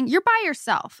group hang, you're by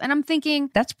yourself. And I'm thinking,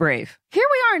 that's brave. Here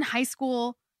we are in high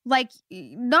school. Like,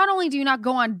 not only do you not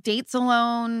go on dates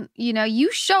alone,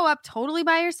 you show up totally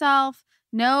by yourself,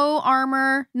 no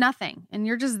armor, nothing, and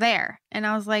you're just there. And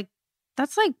I was like,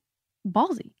 that's like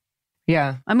ballsy.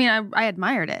 Yeah. I mean, I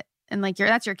admired it. And like,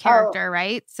 that's your character,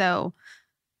 right? So.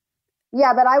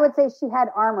 Yeah, but I would say she had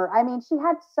armor. I mean, she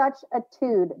had such a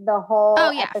tude the whole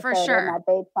episode for sure. in that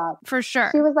bait shop. For sure.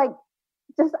 She was like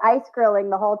just ice grilling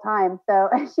the whole time. So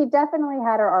she definitely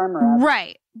had her armor up.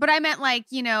 Right. But I meant like,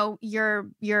 your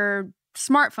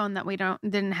smartphone that we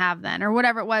didn't have then, or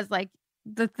whatever it was, like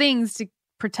the things to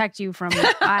protect you from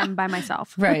I'm by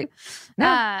myself. Right.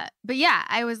 No. But yeah,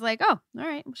 I was like, oh, all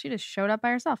right. She just showed up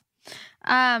by herself.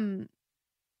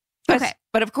 Okay.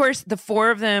 But of course, the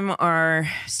four of them are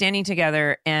standing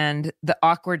together, and the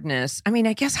awkwardness. I mean,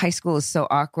 I guess high school is so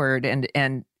awkward and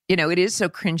it is so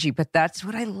cringy, but that's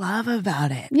what I love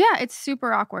about it. Yeah, it's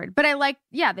super awkward. But I like,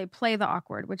 they play the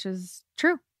awkward, which is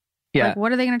true. Yeah. Like,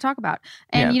 what are they going to talk about?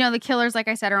 And, the killers, like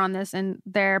I said, are on this, and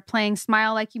they're playing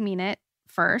Smile Like You Mean It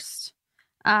first.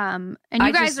 And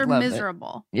you guys are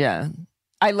miserable. It. Yeah.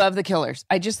 I love the killers.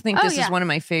 I just think this is one of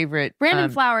my favorite. Brandon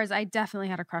Flowers, I definitely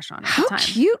had a crush on at the time. How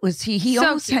cute was he? He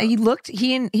looked,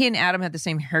 he and Adam had the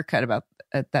same haircut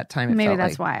at that time. Maybe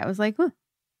that's why I was like, huh.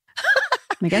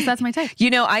 I guess that's my type.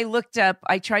 I looked up,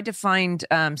 I tried to find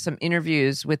some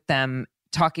interviews with them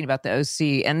talking about the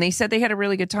OC, and they said they had a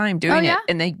really good time doing it,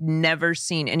 and they'd never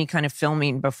seen any kind of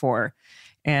filming before.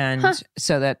 And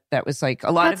so that was like,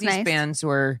 a lot of these bands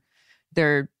were,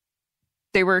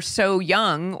 they were so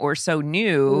young or so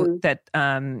new that,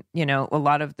 a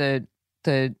lot of the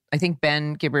I think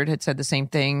Ben Gibbard had said the same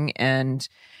thing, and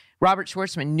Robert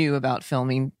Schwartzman knew about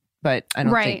filming, but I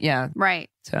don't think, Right.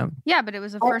 So. Yeah, but it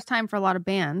was the first time for a lot of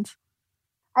bands.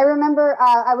 I remember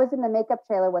I was in the makeup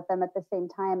trailer with them at the same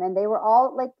time, and they were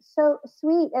all like so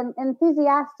sweet and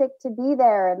enthusiastic to be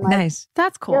there. And like, nice.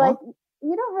 That's cool. You're like,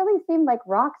 you don't really seem like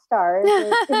rock stars.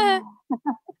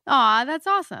 Aw, that's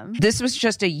awesome. This was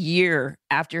just a year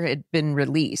after it had been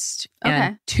released,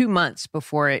 and 2 months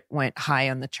before it went high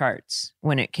on the charts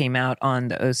when it came out on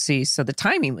the OC. So the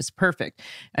timing was perfect.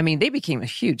 I mean, they became a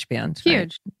huge band.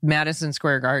 Huge. Right? Madison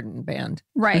Square Garden band.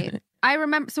 Right. I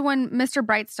remember, so when Mr.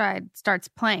 Brightside starts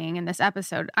playing in this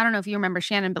episode, I don't know if you remember,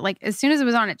 Shannon, but like as soon as it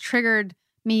was on, it triggered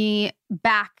me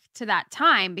back to that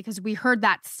time because we heard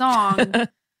that song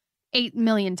 8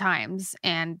 million times,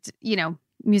 and,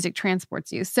 music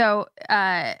transports you. So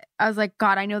I was like,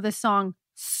 God, I know this song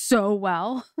so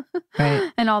well,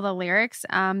 right. And all the lyrics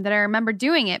that I remember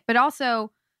doing it. But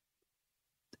also,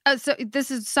 so this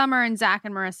is Summer and Zach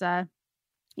and Marissa,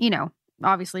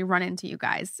 obviously run into you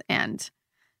guys. And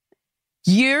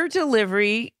your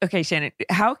delivery, okay, Shannon,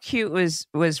 how cute was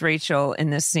Rachel in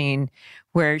this scene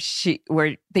where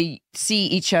they see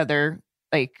each other,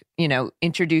 like,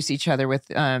 introduce each other with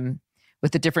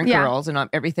the different girls and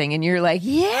everything, and you're like,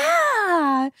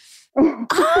 yeah,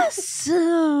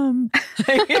 awesome.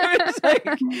 It was like,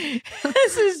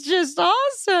 this is just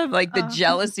awesome. Like the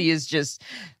jealousy is just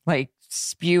like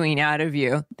spewing out of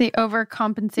you. The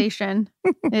overcompensation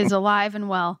is alive and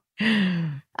well.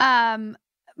 But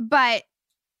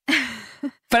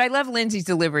I love Lindsay's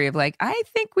delivery of like, I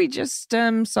think we just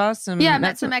saw some. Yeah,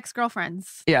 met some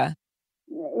ex-girlfriends. Yeah.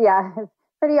 Yeah, it's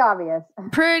pretty obvious.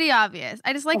 Pretty obvious.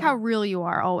 I just like how real you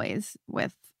are always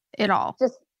with it all.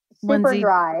 Just super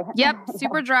dry. Yep,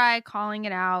 super dry, calling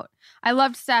it out. I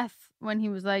loved Seth when he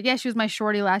was like, yeah, she was my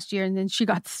shorty last year, and then she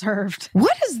got served.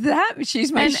 What is that?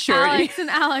 She's my shorty.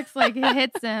 Alex like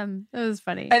hits him. It was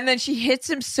funny. And then she hits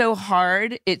him so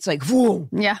hard, it's like, whoa.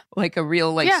 Yeah. Like a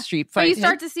real street fight. But you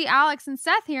start to see Alex and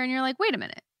Seth here, and you're like, wait a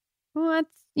minute. What?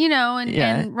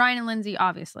 And Ryan and Lindsay,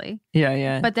 obviously. Yeah,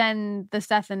 yeah. But then the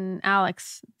Seth and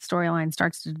Alex storyline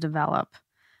starts to develop.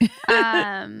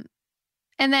 And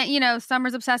then,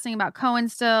 Summer's obsessing about Cohen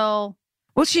still.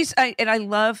 Well, I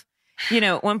love,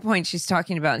 at one point she's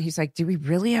talking about, he's like, do we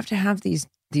really have to have these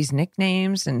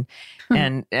nicknames? And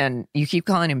you keep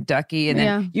calling him Ducky. And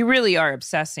then you really are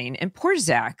obsessing. And poor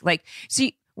Zach,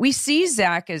 we see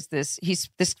Zach as he's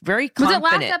this very confident.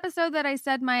 Was it last episode that I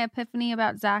said my epiphany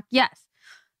about Zach? Yes.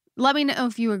 Let me know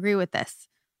if you agree with this.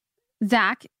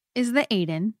 Zach is the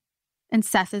Aiden and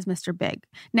Seth is Mr. Big.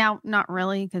 Now, not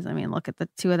really, because look at the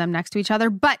two of them next to each other,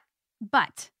 but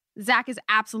Zach is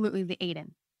absolutely the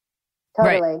Aiden.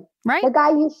 Totally. Right? The guy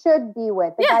you should be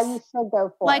with. The guy you should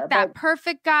go for. Like that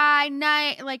perfect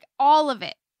guy, like all of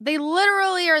it. They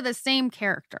literally are the same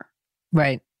character.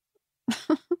 Right.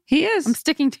 He is. I'm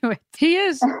sticking to it. He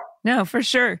is. No, for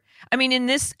sure. In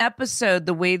this episode,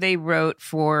 the way they wrote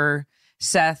for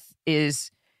Seth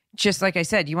is just like I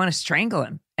said, you want to strangle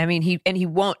him. He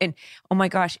won't. And oh my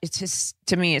gosh,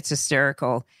 to me, it's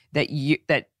hysterical that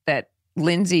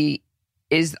Lindsay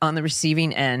is on the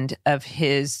receiving end of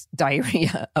his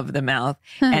diarrhea of the mouth.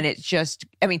 And it's just,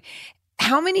 I mean,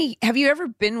 have you ever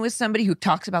been with somebody who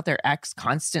talks about their ex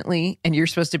constantly and you're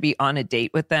supposed to be on a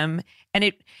date with them?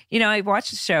 And I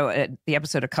watched the show, the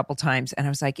episode a couple times, and I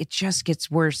was like, it just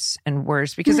gets worse and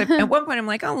worse because at one point I'm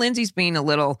like, oh, Lindsay's being a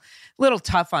little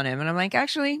tough on him. And I'm like,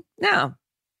 actually, no,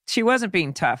 she wasn't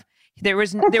being tough. There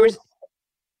was.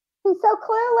 He's so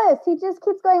clueless. He just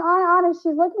keeps going on and on, and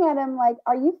she's looking at him like,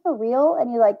 are you for real?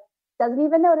 And he like doesn't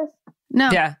even notice. No.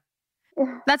 Yeah.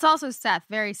 That's also Seth,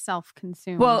 very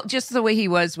self-consumed. Well, just the way he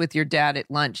was with your dad at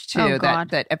lunch too. Oh, God.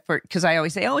 That effort, because I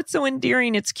always say, "Oh, it's so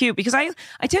endearing, it's cute." Because I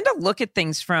tend to look at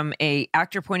things from a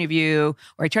actor point of view,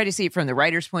 or I try to see it from the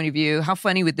writer's point of view. How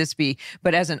funny would this be?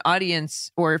 But as an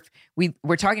audience, or if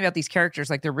we're talking about these characters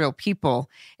like they're real people,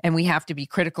 and we have to be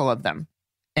critical of them,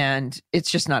 and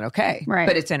it's just not okay. Right.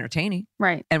 But it's entertaining,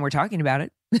 right? And we're talking about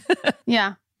it.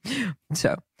 Yeah.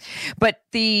 So, but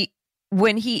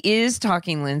when he is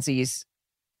talking Lindsay's,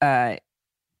 ear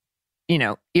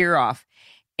off,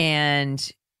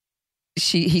 and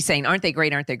he's saying, "Aren't they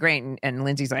great? Aren't they great?" And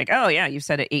Lindsay's like, "Oh yeah, you've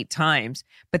said it 8 times."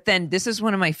 But then this is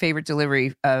one of my favorite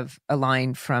delivery of a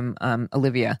line from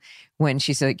Olivia when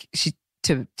she's like,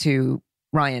 to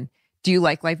Ryan, "Do you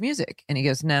like live music?" And he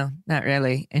goes, "No, not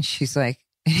really." And she's like,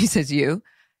 and he says, "You,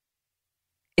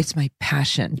 it's my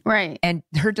passion." Right. And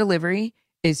her delivery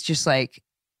is just like,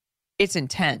 it's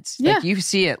intense. Yeah. Like you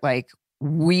see it like,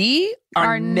 we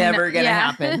are never going to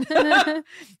happen.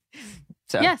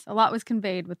 So. Yes, a lot was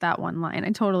conveyed with that one line. I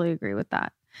totally agree with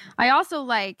that. I also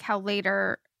like how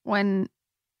later when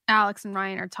Alex and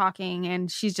Ryan are talking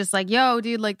and she's just like, yo,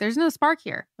 dude, like there's no spark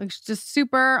here. Like she's just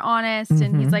super honest.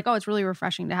 And he's like, oh, it's really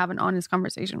refreshing to have an honest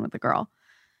conversation with a girl,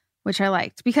 which I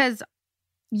liked because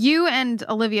you and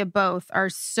Olivia both are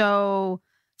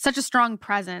such a strong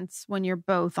presence when you're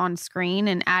both on screen,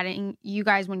 and adding you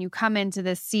guys when you come into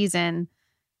this season,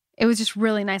 it was just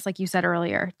really nice. Like you said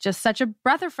earlier, just such a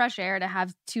breath of fresh air to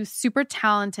have 2 super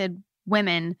talented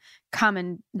women come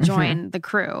and join the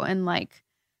crew. And like,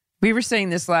 we were saying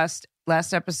this last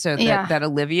episode that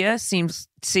Olivia seemed,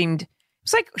 it's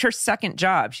like her second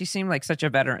job. She seemed like such a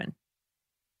veteran.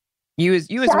 You as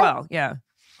well. Yeah.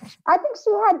 I think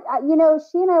she had,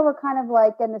 she and I were kind of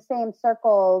like in the same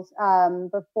circles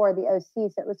before the OC.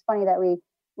 So it was funny that we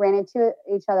ran into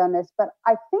each other on this. But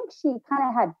I think she kind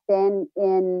of had been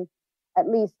in at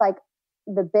least like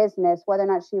the business, whether or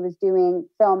not she was doing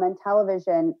film and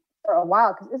television for a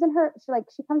while. Because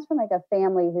she comes from like a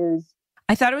family who's.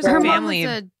 I thought it was her family.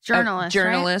 Mom was a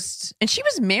journalist. Right? And she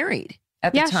was married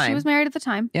at the time. Yeah, she was married at the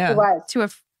time. Yeah. She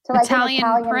was. To like Italian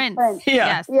prince. Yeah.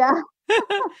 Yes. Yeah.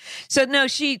 So no,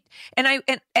 she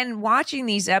and watching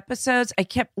these episodes, I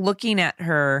kept looking at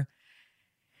her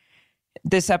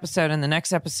this episode and the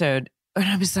next episode, and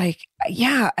I was like,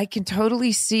 yeah, I can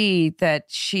totally see that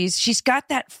she's got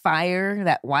that fire,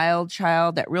 that wild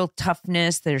child, that real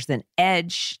toughness. There's an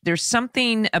edge. There's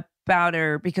something about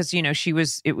her because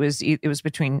it was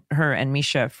between her and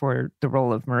Misha for the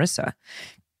role of Marissa,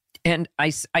 and I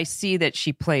see that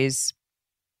she plays.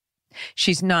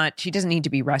 She doesn't need to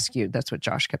be rescued. That's what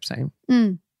Josh kept saying.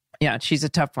 Yeah, she's a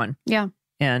tough one. Yeah.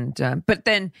 And, but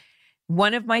then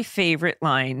one of my favorite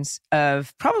lines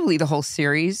of probably the whole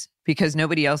series, because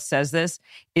nobody else says this,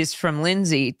 is from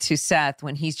Lindsay to Seth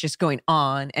when he's just going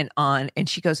on. And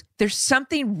she goes, "There's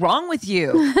something wrong with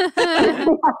you."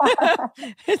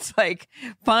 It's like,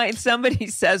 fine, somebody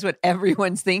says what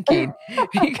everyone's thinking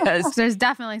because there's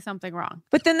definitely something wrong.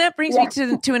 But then that brings me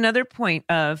to another point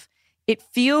of, it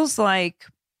feels like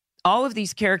all of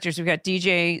these characters, we've got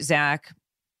DJ, Zach,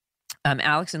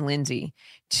 Alex, and Lindsay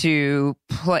to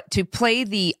play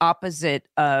the opposite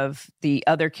of the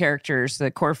other characters, the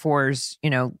core four's,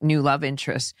 new love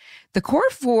interests. The core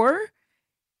four,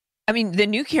 I mean, the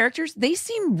new characters, they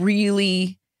seem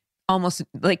really almost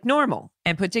like normal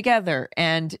and put together.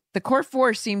 And the core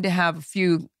four seem to have a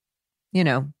few,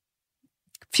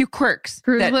 few quirks.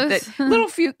 Screws loose. Little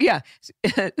few, yeah.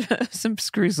 Some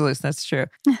screws loose, that's true.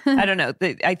 I don't know.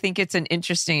 I think it's an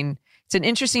interesting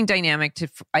dynamic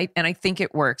and I think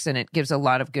it works, and it gives a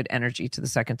lot of good energy to the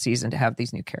second season to have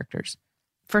these new characters.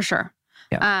 For sure.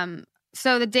 Yeah.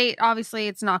 So the date, obviously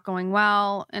it's not going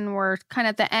well, and we're kind of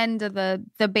at the end of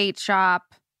the bait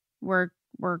shop. We're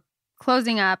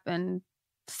closing up, and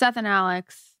Seth and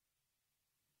Alex,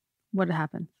 what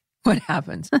happens? What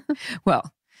happens?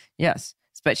 Well, yes.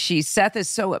 But Seth is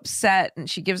so upset, and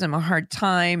she gives him a hard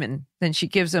time, and then she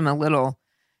gives him a little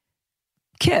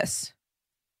kiss,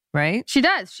 right? She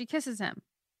does. She kisses him.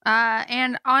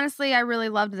 And honestly, I really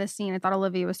loved this scene. I thought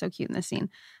Olivia was so cute in this scene.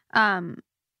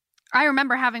 I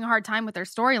remember having a hard time with their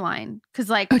storyline because,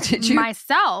 like, did you?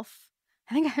 myself,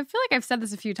 I feel like I've said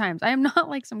this a few times. I am not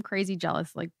like some crazy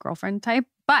jealous like girlfriend type,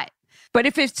 but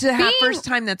if it's the first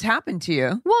time that's happened to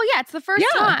you. Well, yeah, it's the first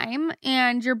time,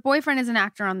 and your boyfriend is an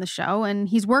actor on the show, and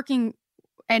he's working,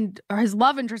 and his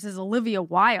love interest is Olivia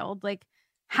Wilde. Like,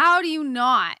 how do you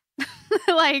not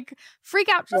like freak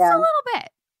out just a little bit?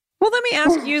 Well, let me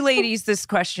ask you ladies this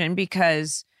question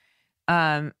because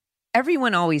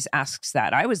everyone always asks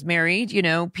that. I was married,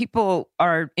 people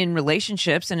are in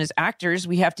relationships, and as actors,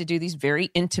 we have to do these very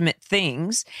intimate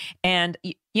things. And,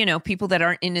 people that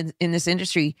aren't in this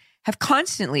industry have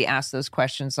constantly asked those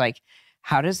questions like,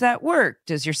 how does that work?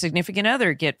 Does your significant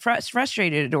other get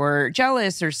frustrated or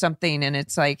jealous or something? And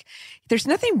it's like, there's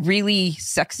nothing really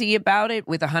sexy about it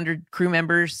with 100 crew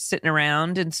members sitting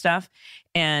around and stuff.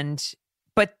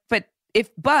 But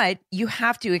you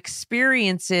have to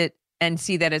experience it and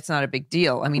see that it's not a big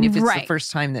deal. I mean, if it's the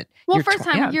first time that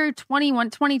you're 21,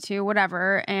 22,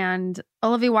 whatever, and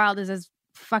Olivia Wilde is as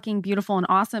fucking beautiful and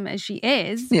awesome as she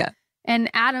is. Yeah.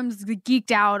 And Adam's geeked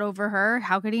out over her.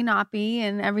 How could he not be?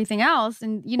 And everything else.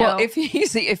 And, well, if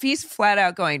he's flat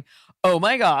out going, oh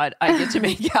my God, I get to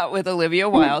make out with Olivia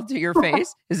Wilde to your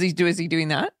face. Is he doing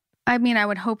that? I mean, I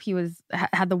would hope he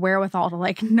had the wherewithal to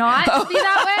like not be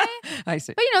that way. I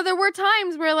see. But there were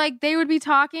times where like they would be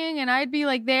talking and I'd be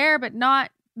like there, but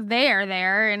not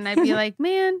there. And I'd be like,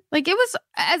 man, like it was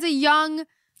as a young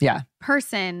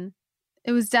person,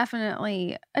 it was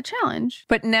definitely a challenge.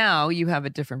 But now you have a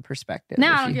different perspective.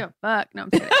 Now I don't give a fuck. No,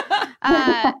 I'm kidding.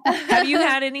 Have you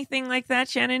had anything like that,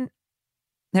 Shannon?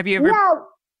 Have you ever? Yeah,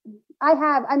 I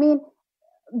have. I mean,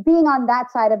 being on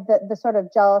that side of the sort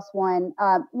of jealous one,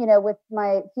 with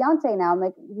my fiance now, I'm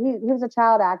like, he was a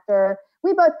child actor.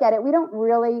 We both get it. We don't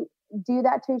really do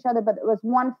that to each other, but there was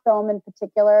one film in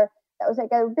particular that was like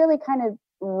a really kind of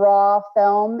raw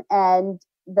film, and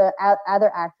the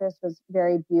other actress was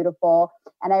very beautiful.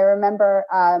 And I remember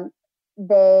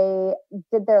they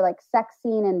did their like sex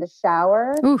scene in the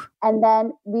shower. Ooh. And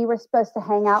then we were supposed to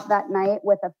hang out that night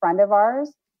with a friend of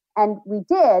ours. And we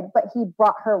did, but he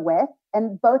brought her with,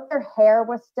 and both their hair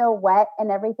was still wet and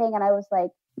everything. And I was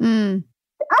like, I'm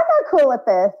not cool with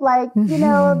this. Like, this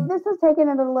is taking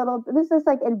it this is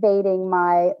like invading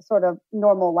my sort of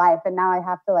normal life. And now I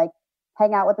have to like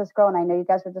hang out with this girl. And I know you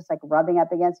guys were just like rubbing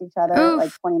up against each other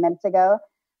like 20 minutes ago.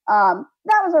 That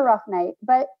was a rough night.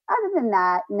 But other than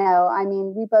that, no, I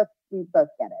mean, we both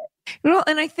get it. Well,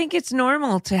 and I think it's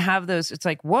normal to have those. It's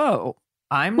like, whoa.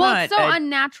 It's so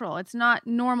unnatural. It's not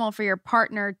normal for your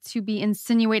partner to be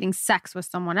insinuating sex with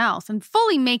someone else and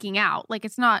fully making out. Like,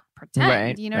 it's not pretend.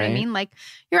 Right, you know what I mean? Like,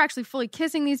 you're actually fully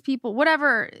kissing these people,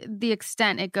 whatever the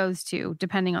extent it goes to,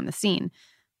 depending on the scene.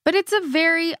 But it's a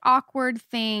very awkward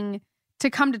thing to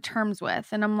come to terms with.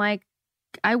 And I'm like,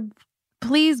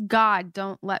 please, God,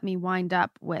 don't let me wind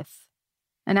up with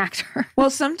an actor. Well,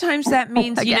 sometimes that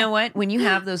means, you know what? When you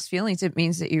have those feelings, it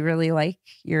means that you really like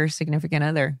your significant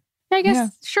other. I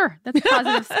guess, sure. That's a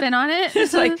positive spin on it.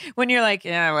 It's like when you're like,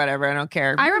 yeah, whatever, I don't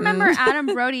care. I remember Adam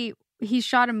Brody, he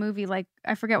shot a movie, like,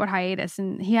 I forget what hiatus,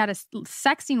 and he had a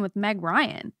sex scene with Meg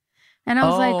Ryan. And I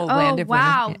was like,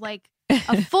 wow, like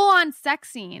a full-on sex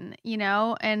scene,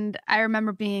 And I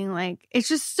remember being like, it's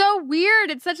just so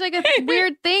weird. It's such like a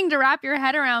weird thing to wrap your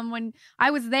head around. When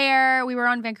I was there, we were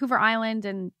on Vancouver Island,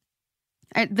 and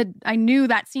I knew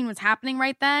that scene was happening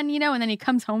right then, and then he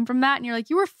comes home from that and you're like,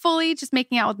 you were fully just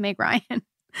making out with Meg Ryan.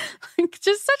 Like,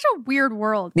 just such a weird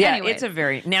world. Yeah,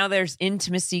 Anyways. now there's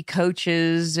intimacy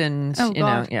coaches and,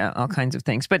 all kinds of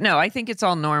things. But no, I think it's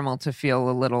all normal to feel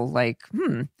a little like,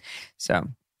 So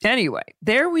anyway,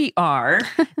 there we are.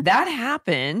 That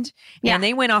happened. Yeah. And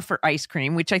they went off for ice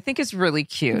cream, which I think is really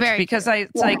cute. Very because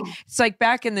cute. It's like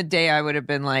back in the day, I would have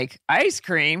been like, ice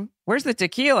cream? Where's the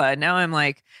tequila? Now I'm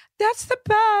like, that's the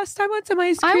best. I want some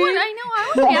ice cream.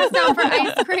 I would yes down for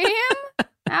ice cream.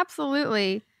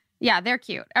 Absolutely. Yeah, they're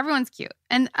cute. Everyone's cute.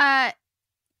 And,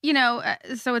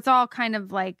 so it's all kind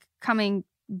of like coming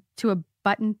to a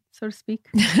button, so to speak.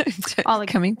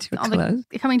 Coming to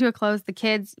a close. The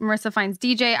kids, Marissa finds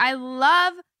DJ. I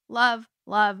love, love,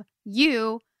 love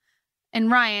you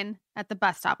and Ryan at the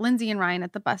bus stop. Lindsay and Ryan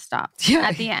at the bus stop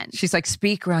at the end. She's like,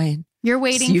 speak, Ryan. You're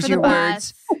waiting Use for the your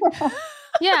bus. words.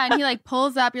 Yeah, and he like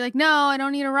pulls up. You're like, no, I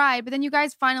don't need a ride. But then you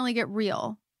guys finally get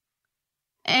real.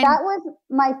 And that was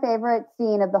my favorite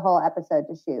scene of the whole episode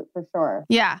to shoot, for sure.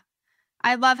 Yeah.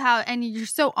 I love how, and you're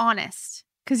so honest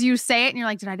because you say it and you're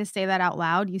like, did I just say that out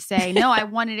loud? You say, no, I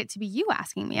wanted it to be you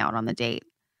asking me out on the date.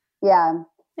 Yeah.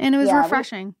 And it was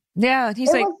refreshing. Yeah.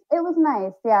 He's it was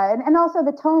nice. Yeah. And also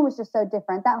the tone was just so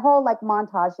different. That whole like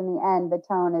montage in the end, the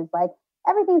tone is like,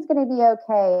 everything's going to be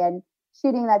okay. And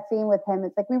shooting that scene with him,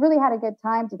 it's like, we really had a good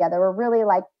time together. We're really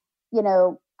like,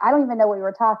 I don't even know what we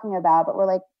were talking about, but we're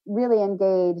like really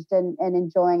engaged and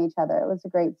enjoying each other. It was a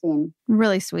great scene.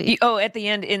 Really sweet. At the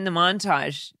end in the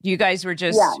montage, you guys were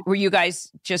were you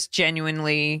guys just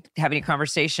genuinely having a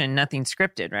conversation, nothing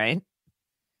scripted, right?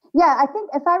 Yeah, I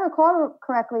think if I recall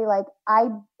correctly, like I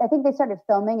think they started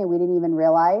filming and we didn't even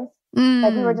realize.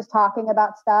 Like we were just talking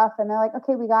about stuff and they're like,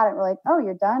 okay, we got it. We're like, oh,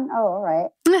 you're done? Oh, all right.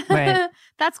 Right.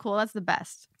 That's cool. That's the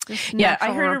best. Yeah,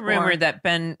 I heard a rumor that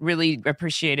Ben really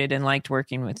appreciated and liked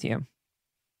working with you.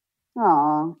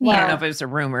 Oh, I don't know if it was a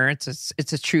rumor. It's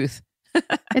a truth.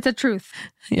 It's a truth.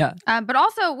 Yeah. But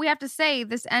also, we have to say,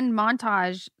 this end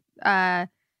montage,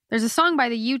 there's a song by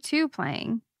the U2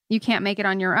 playing, You Can't Make It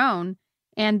On Your Own.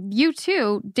 And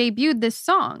U2 debuted this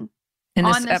song in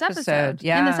this episode.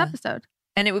 Yeah. In this episode.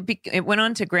 And it went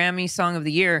on to Grammy Song of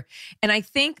the Year. And I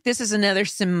think this is another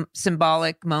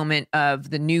symbolic moment of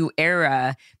the new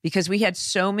era, because we had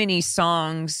so many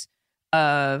songs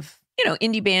of,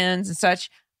 indie bands and such.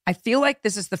 I feel like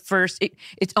this is the first,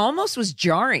 it almost was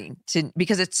jarring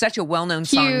because it's such a well-known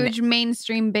song. Huge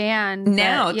mainstream band.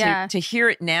 Now, to hear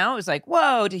it now is like,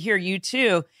 whoa, to hear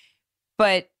U2.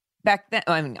 But back then,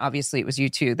 I mean, obviously it was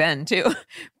U2 then too,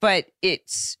 but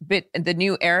it's the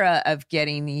new era of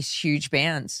getting these huge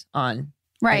bands on.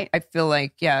 Right. I feel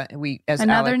like, we, as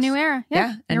another Alex, new era.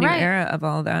 Yeah, a new era of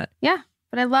all that. Yeah.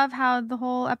 But I love how the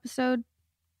whole episode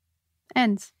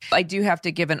ends. I do have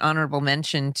to give an honorable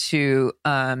mention to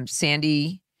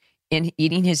Sandy in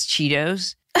eating his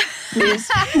Cheetos.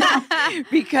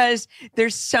 Because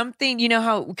there's something,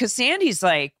 because Sandy's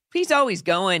like, he's always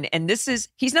going. And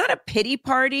he's not a pity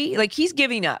party. Like, he's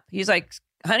giving up. He's like,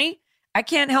 honey, I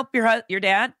can't help your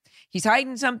dad. He's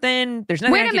hiding something. There's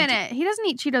nothing. Wait a minute. He doesn't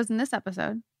eat Cheetos in this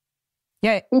episode.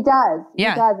 Yeah. He does.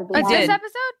 Yeah. He does at the end. This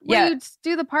episode? Where you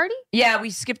do the party? Yeah, we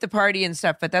skipped the party and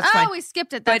stuff, but that's fine. Oh, we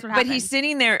skipped it. That's what happened. But he's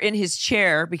sitting there in his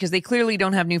chair because they clearly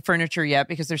don't have new furniture yet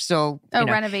because they're still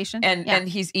renovation. And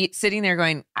he's sitting there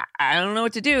going, I don't know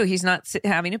what to do. He's not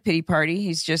having a pity party.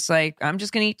 He's just like, I'm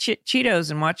just going to eat Cheetos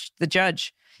and watch The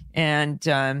Judge. And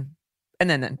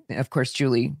then of course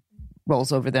Julie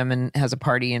rolls over them and has a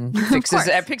party and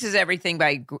fixes everything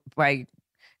by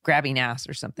grabbing ass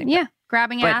or something. Yeah,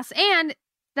 grabbing ass. And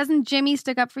doesn't Jimmy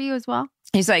stick up for you as well?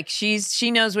 He's like, she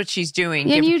knows what she's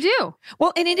doing. And you do.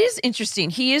 Well, and it is interesting.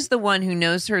 He is the one who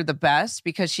knows her the best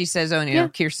because she says,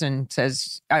 Kirsten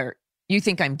says, you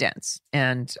think I'm dense.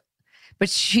 But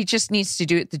she just needs to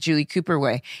do it the Julie Cooper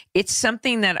way. It's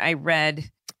something that I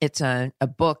read. It's a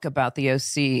book about the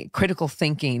OC, critical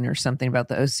thinking or something about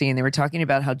the OC. And they were talking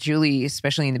about how Julie,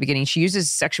 especially in the beginning, she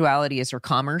uses sexuality as her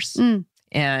commerce.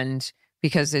 And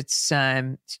because it's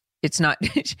not,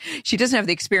 she doesn't have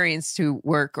the experience to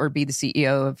work or be the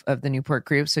CEO of the Newport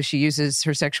Group. So she uses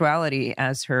her sexuality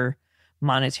as her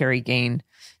monetary gain.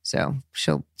 So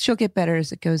she'll get better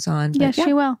as it goes on. Yeah,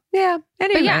 she will. Yeah.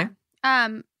 Anyway. But yeah.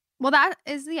 Well, that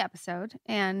is the episode.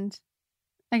 And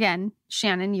again,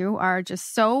 Shannon, you are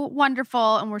just so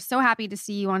wonderful. And we're so happy to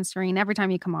see you on screen every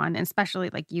time you come on. And especially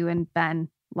like you and Ben.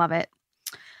 Love it.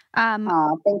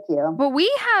 Thank you. But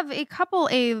we have a couple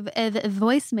of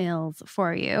voicemails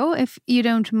for you, if you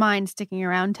don't mind sticking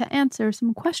around to answer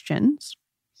some questions.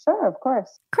 Sure, of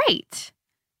course. Great.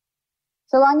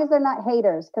 So long as they're not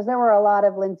haters, because there were a lot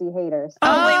of Lindsay haters.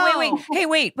 Oh, wait. Hey,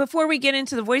 wait. Before we get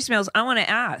into the voicemails, I want to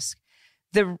ask,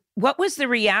 what was the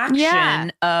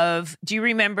reaction of, do you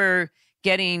remember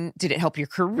did it help your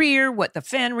career? What the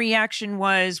fan reaction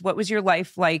was? What was your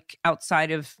life like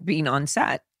outside of being on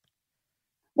set?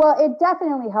 Well, it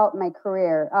definitely helped my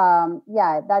career.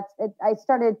 That's it. I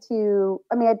started to,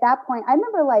 at that point, I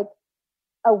remember like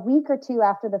a week or two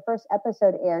after the first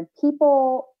episode aired,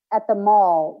 people at the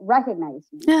mall recognized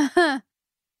me.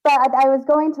 But I was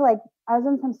going to I was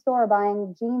in some store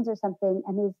buying jeans or something,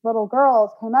 and these little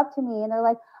girls came up to me and they're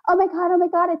like, oh my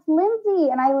God, it's Lindsay.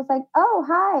 And I was like, oh,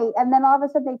 hi. And then all of a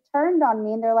sudden they turned on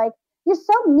me and they're like, you're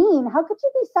so mean. How could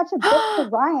you be such a bitch to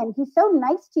Ryan? He's so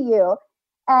nice to you.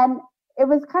 And it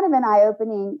was kind of an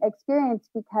eye-opening experience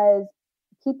because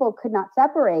people could not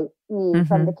separate me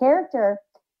from the character.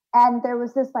 And there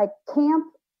was this camp,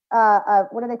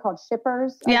 what are they called?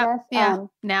 Shippers, I guess.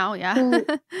 Yeah.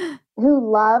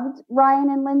 who loved Ryan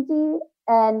and Lindsay.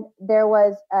 And there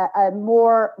was a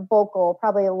more vocal,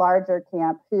 probably a larger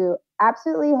camp who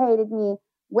absolutely hated me,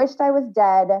 wished I was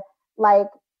dead,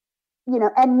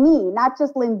 and me, not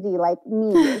just Lindsay,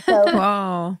 me. So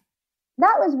wow.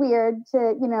 That was weird to,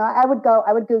 I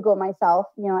would Google myself,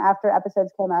 after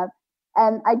episodes came up.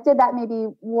 And I did that maybe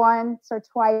once or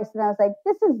twice, and I was like,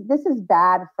 this is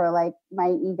bad for like my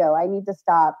ego. I need to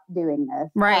stop doing this.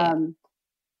 Right.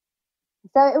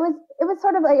 So it was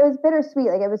sort of like, it was bittersweet.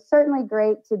 Like, it was certainly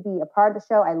great to be a part of the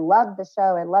show. I loved the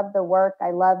show. I loved the work.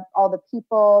 I loved all the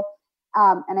people.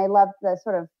 And I loved the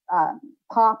sort of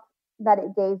pop that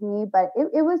it gave me. But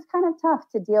it was kind of tough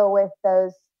to deal with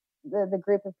the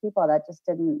group of people that just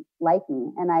didn't like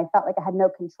me. And I felt like I had no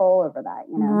control over that,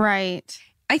 you know? Right.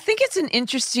 I think it's an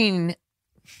interesting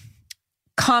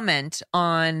comment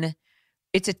on,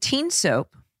 it's a teen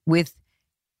soap with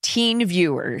teen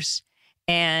viewers.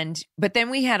 But then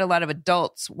we had a lot of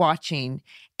adults watching,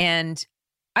 and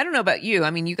I don't know about you.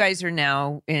 I mean, you guys are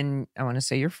now in, I want to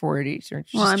say you're 40s, or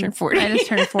just turned 40. I just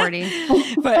turned 40.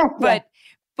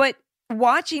 but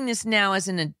watching this now as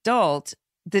an adult,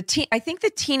 I think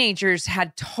the teenagers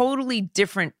had totally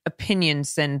different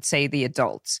opinions than, say, the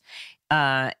adults.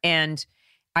 And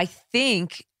I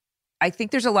think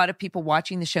there's a lot of people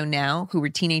watching the show now who were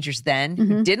teenagers then,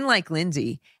 who didn't like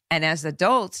Lindsay. And as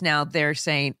adults now, they're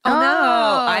saying, oh, no,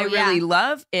 I really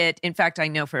love it. In fact, I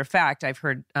know for a fact, I've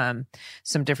heard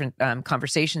some different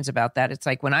conversations about that. It's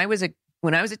like when I was a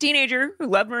teenager who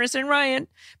loved Marissa and Ryan,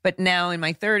 but now in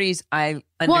my 30s, I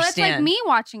understand. Well, that's like me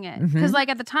watching it. Because like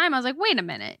at the time, I was like, wait a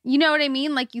minute. You know what I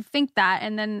mean? Like, you think that.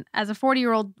 And then as a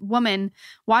 40-year-old woman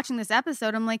watching this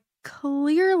episode, I'm like,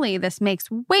 clearly this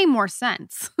makes way more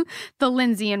sense. The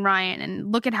Lindsay and Ryan, and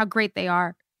look at how great they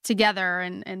are together,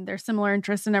 and their similar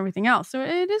interests and everything else. So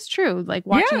it is true. Like,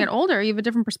 watching it older, you have a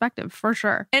different perspective for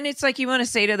sure. And it's like, you want to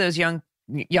say to those young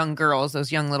girls,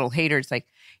 those young little haters, like,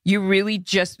 you really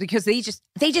just, because they just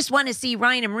want to see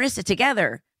Ryan and Marissa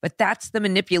together. But that's the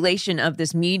manipulation of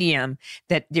this medium,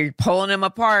 that they're pulling them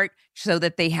apart so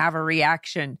that they have a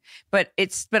reaction. But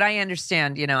I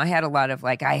understand, you know, I had a lot of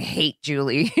like, I hate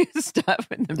Julie stuff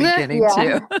in the beginning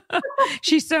too.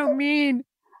 She's so mean.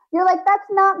 You're like, that's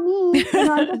not me. You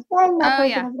know, I'm just saying that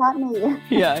person is not me.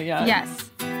 Yeah. Yes.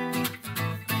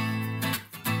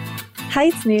 Hi,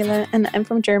 it's Nela, and I'm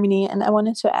from Germany. And I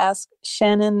wanted to ask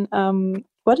Shannon,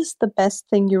 what is the best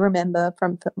thing you remember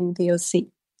from filming the OC?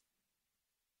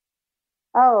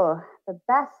 Oh, the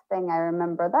best thing I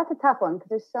remember. That's a tough one because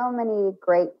there's so many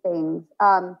great things.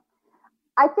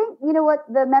 I think, you know what,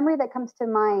 the memory that comes to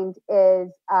mind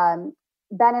is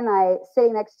Ben and I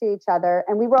sitting next to each other,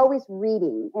 and we were always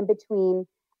reading in between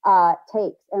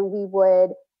takes, and we would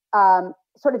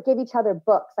sort of give each other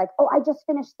books like, oh, I just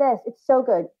finished this. It's so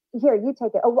good. Here, you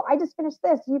take it. Oh, well, I just finished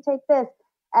this. You take this.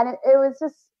 And it was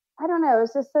just, I don't know, it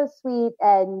was just so sweet,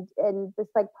 and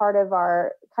just like part of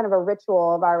our kind of a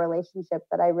ritual of our relationship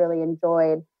that I really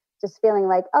enjoyed, just feeling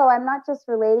like, oh, I'm not just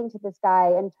relating to this guy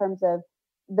in terms of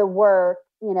the work,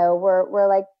 you know, we're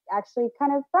like actually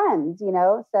kind of friends, you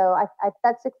know? So I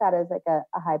that sticks out as like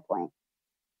a high point.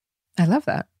 I love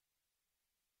that.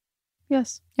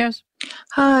 Yes.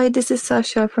 Hi, this is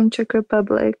Sasha from Czech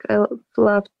Republic. I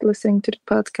loved listening to the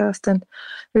podcast and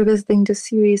revisiting the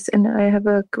series, and I have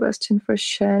a question for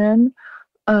Shannon.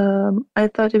 I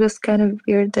thought it was kind of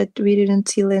weird that we didn't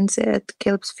see Lindsay at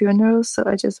Caleb's funeral, so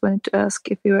I just wanted to ask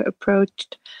if you were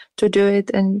approached to do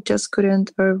it and you just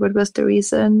couldn't, or what was the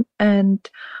reason? And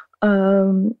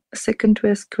second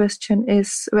question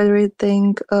is whether you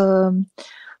think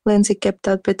Lindsay kept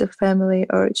up with the family,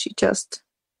 or she just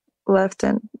left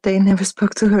and they never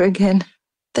spoke to her again.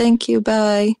 Thank you.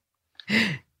 Bye.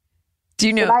 Do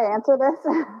you know? Should I answer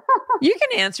this? You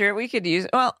can answer it. We could use.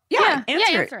 Well,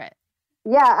 answer it.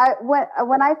 Yeah.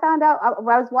 When I found out, I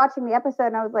was watching the episode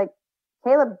and I was like,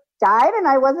 Caleb died and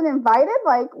I wasn't invited.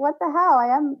 Like, what the hell?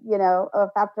 I am, you know,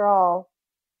 after all,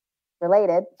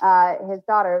 related, his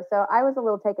daughter. So I was a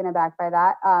little taken aback by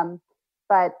that.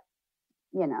 But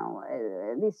you know,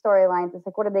 these storylines, it's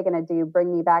like, what are they going to do?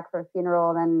 Bring me back for a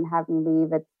funeral, then have me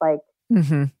leave? It's like,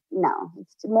 no,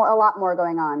 it's a lot more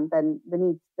going on than the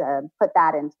need to put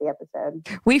that into the episode.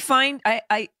 We find,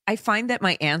 I find that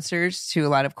my answers to a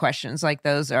lot of questions like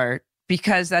those are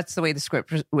because that's the way the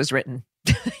script was written,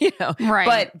 you know, right.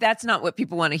 But that's not what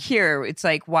people want to hear. It's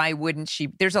like, why wouldn't she?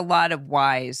 There's a lot of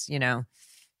whys, you know?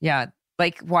 Yeah.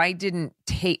 Like, why didn't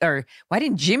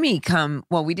Jimmy come?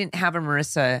 Well, we didn't have a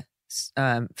Marissa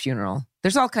funeral.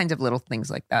 There's all kinds of little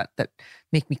things like that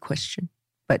make me question,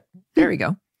 but there we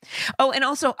go. Oh, and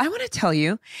also I want to tell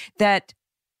you that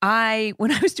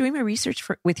when I was doing my research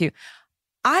with you,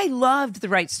 I loved The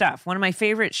Right Stuff, one of my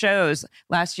favorite shows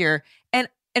last year. And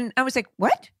I was like,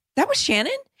 what? That was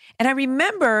Shannon? And I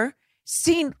remember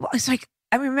seeing, it's like,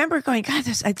 I remember going, God,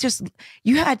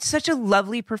 you had such a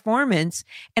lovely performance.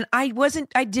 And I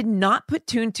did not put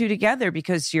two and two together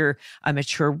because you're a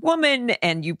mature woman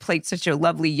and you played such a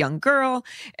lovely young girl.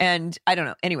 And I don't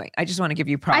know. Anyway, I just want to give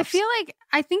you props.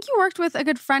 I think you worked with a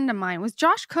good friend of mine. Was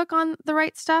Josh Cook on The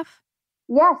Right Stuff?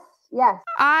 Yes.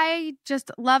 I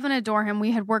just love and adore him.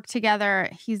 We had worked together.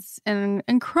 He's an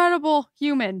incredible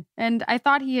human. And I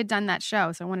thought he had done that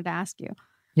show. So I wanted to ask you.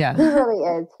 Yeah. He really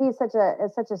is. He's such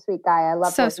a sweet guy. I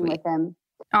love working with him.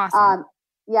 Awesome.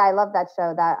 Yeah, I love that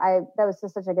show. That was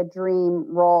just such like a dream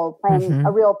role, playing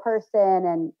a real person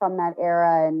and from that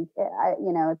era. And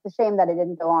it's a shame that it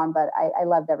didn't go on, but I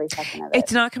loved every second of it.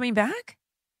 It's not coming back?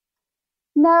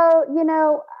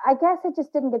 No, I guess it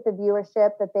just didn't get the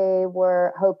viewership that they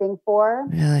were hoping for.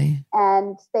 Really?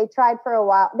 And they tried for a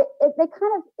while. It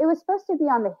was supposed to be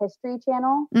on the History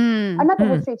Channel. Or not the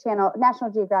History Channel,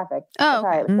 National Geographic. Oh,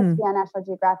 sorry. It was supposed to be on National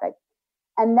Geographic.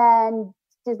 And then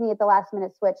Disney at the last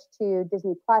minute switched to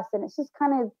Disney Plus. And it's just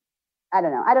kind of, I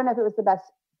don't know. I don't know if it was the best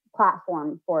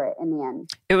platform for it in the end.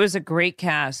 It was a great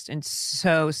cast and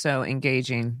so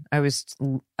engaging. It was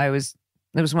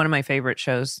one of my favorite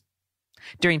shows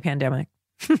during pandemic.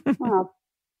 Well,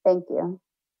 thank you.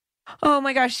 Oh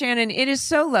my gosh, Shannon, it is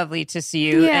so lovely to see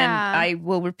you. Yeah. And I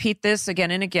will repeat this again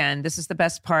and again. This is the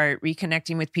best part,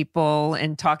 reconnecting with people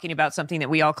and talking about something that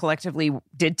we all collectively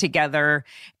did together,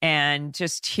 and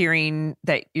just hearing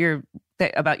that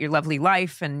about your lovely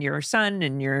life and your son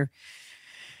and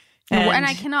and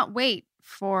I cannot wait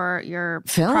for your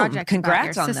film project.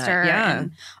 Congrats about your on sister. that. Yeah.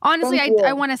 And honestly, Thank you.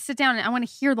 I want to sit down and I want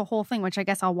to hear the whole thing, which I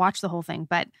guess I'll watch the whole thing,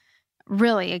 but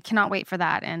really, I cannot wait for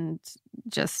that. And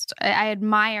just, I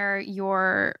admire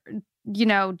your,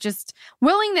 just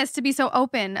willingness to be so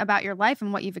open about your life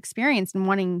and what you've experienced and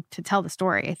wanting to tell the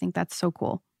story. I think that's so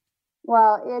cool.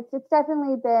 Well, it's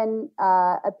definitely been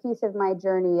a piece of my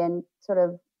journey and sort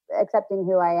of accepting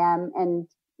who I am and,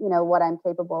 what I'm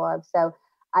capable of. So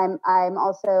I'm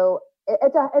also,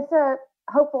 it's a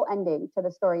hopeful ending to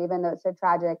the story, even though it's so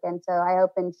tragic. And so I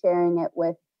hope in sharing it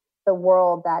with the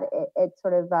world that it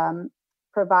sort of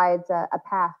provides a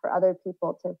path for other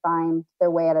people to find their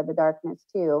way out of the darkness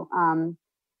too.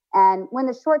 And when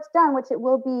the short's done, which it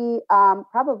will be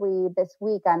probably this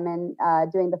week, I'm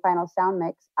doing the final sound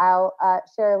mix. I'll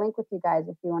share a link with you guys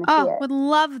if you want to see it. Oh, would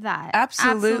love that.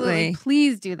 Absolutely.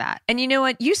 Please do that. And you know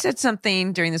what? You said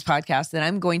something during this podcast that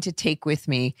I'm going to take with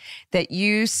me, that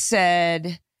you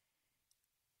said,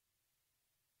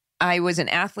 I was an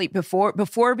athlete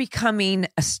before becoming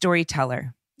a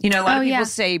storyteller. A lot of people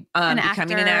say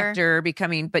becoming an actor, but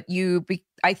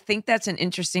I think that's an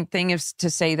interesting thing is to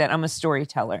say that I'm a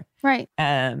storyteller. Right.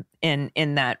 In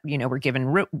that, we're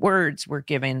given words, we're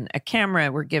given a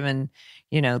camera, we're given,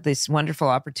 these wonderful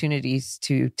opportunities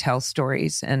to tell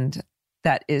stories. And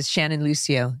that is Shannon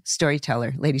Lucio,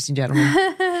 storyteller, ladies and gentlemen.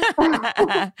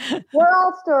 We're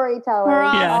all storytellers. We're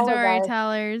all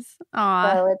storytellers.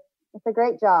 Aw. So it's a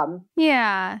great job.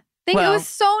 Yeah. It was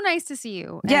so nice to see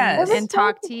you and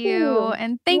talk to you.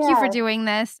 And thank you for doing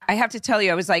this. I have to tell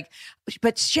you, I was like,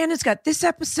 but Shannon's got this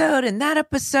episode and that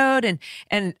episode.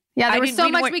 And yeah, there was so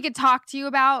much we could talk to you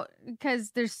about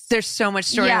because there's so much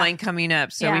storyline coming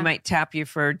up. So we might tap you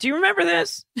for, do you remember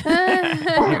this?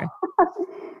 Yeah,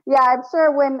 I'm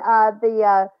sure when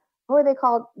what were they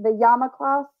called? The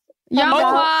Yamaclaws?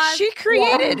 Yamaclaws. She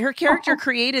created, her character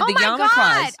created the Yamaclaws.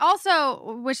 God.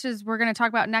 Also, which is we're going to talk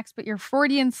about next, but your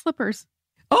Freudian slippers.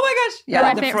 Oh my gosh.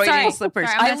 Yeah, the Freudian slippers.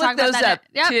 Sorry, I looked those up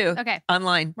too. Okay.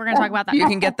 Online. We're going to talk about that. You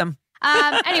can get them.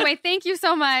 Anyway, thank you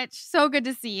so much. So good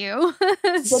to see you.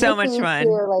 So much fun.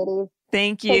 You, ladies.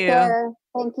 Thank you. Take care.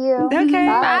 Thank you. Okay.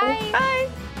 Bye. Bye.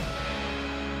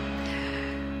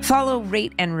 Follow,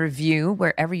 rate, and review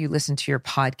wherever you listen to your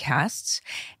podcasts.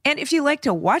 And if you like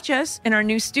to watch us in our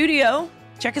new studio,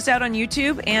 check us out on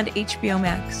YouTube and HBO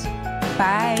Max.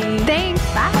 Bye. Thanks.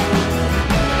 Bye.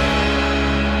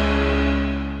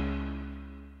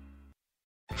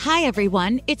 Hi,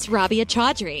 everyone. It's Rabia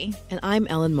Chaudhry. And I'm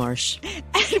Ellen Marsh.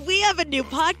 And we have a new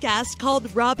podcast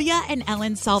called Rabia and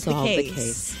Ellen Solve the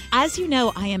Case. As you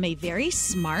know, I am a very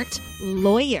smart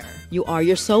lawyer. You are.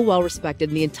 You're so well respected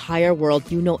in the entire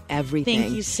world. You know everything.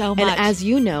 Thank you so much. And as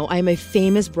you know, I'm a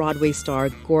famous Broadway star.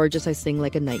 Gorgeous. I sing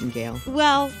like a nightingale.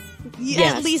 Well,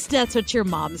 yes. At least that's what your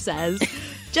mom says.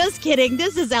 Just kidding.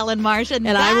 This is Ellen Marsh. And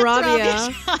I'm Rabia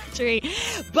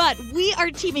Chaudhry. But we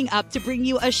are teaming up to bring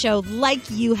you a show like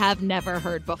you have never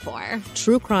heard before.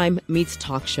 True crime meets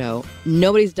talk show.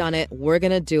 Nobody's done it. We're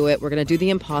going to do it. We're going to do the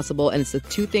impossible. And it's the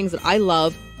two things that I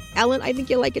love Ellen, I think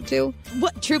you'll like it too.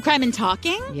 What, True Crime and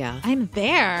Talking? Yeah. I'm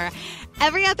there.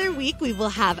 Every other week, we will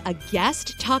have a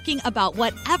guest talking about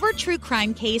whatever true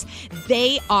crime case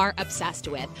they are obsessed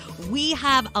with. We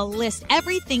have a list,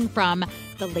 everything from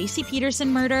the Lacey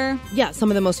Peterson murder. Yeah,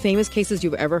 some of the most famous cases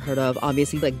you've ever heard of.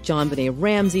 Obviously, like John Benet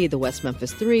Ramsey, the West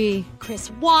Memphis 3. Chris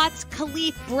Watts,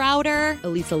 Khalif Browder.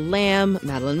 Elisa Lam,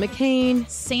 Madeleine McCain.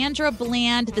 Sandra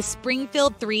Bland, the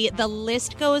Springfield 3. The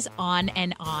list goes on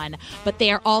and on. But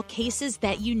they are all cases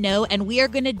that you know, and we are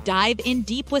going to dive in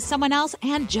deep with someone else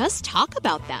and just talk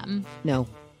about them. No,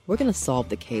 we're going to solve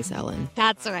the case, Ellen.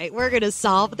 That's right. We're going to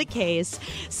solve the case.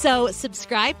 So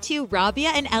subscribe to Rabia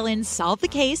and Ellen Solve the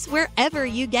Case wherever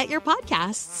you get your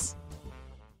podcasts.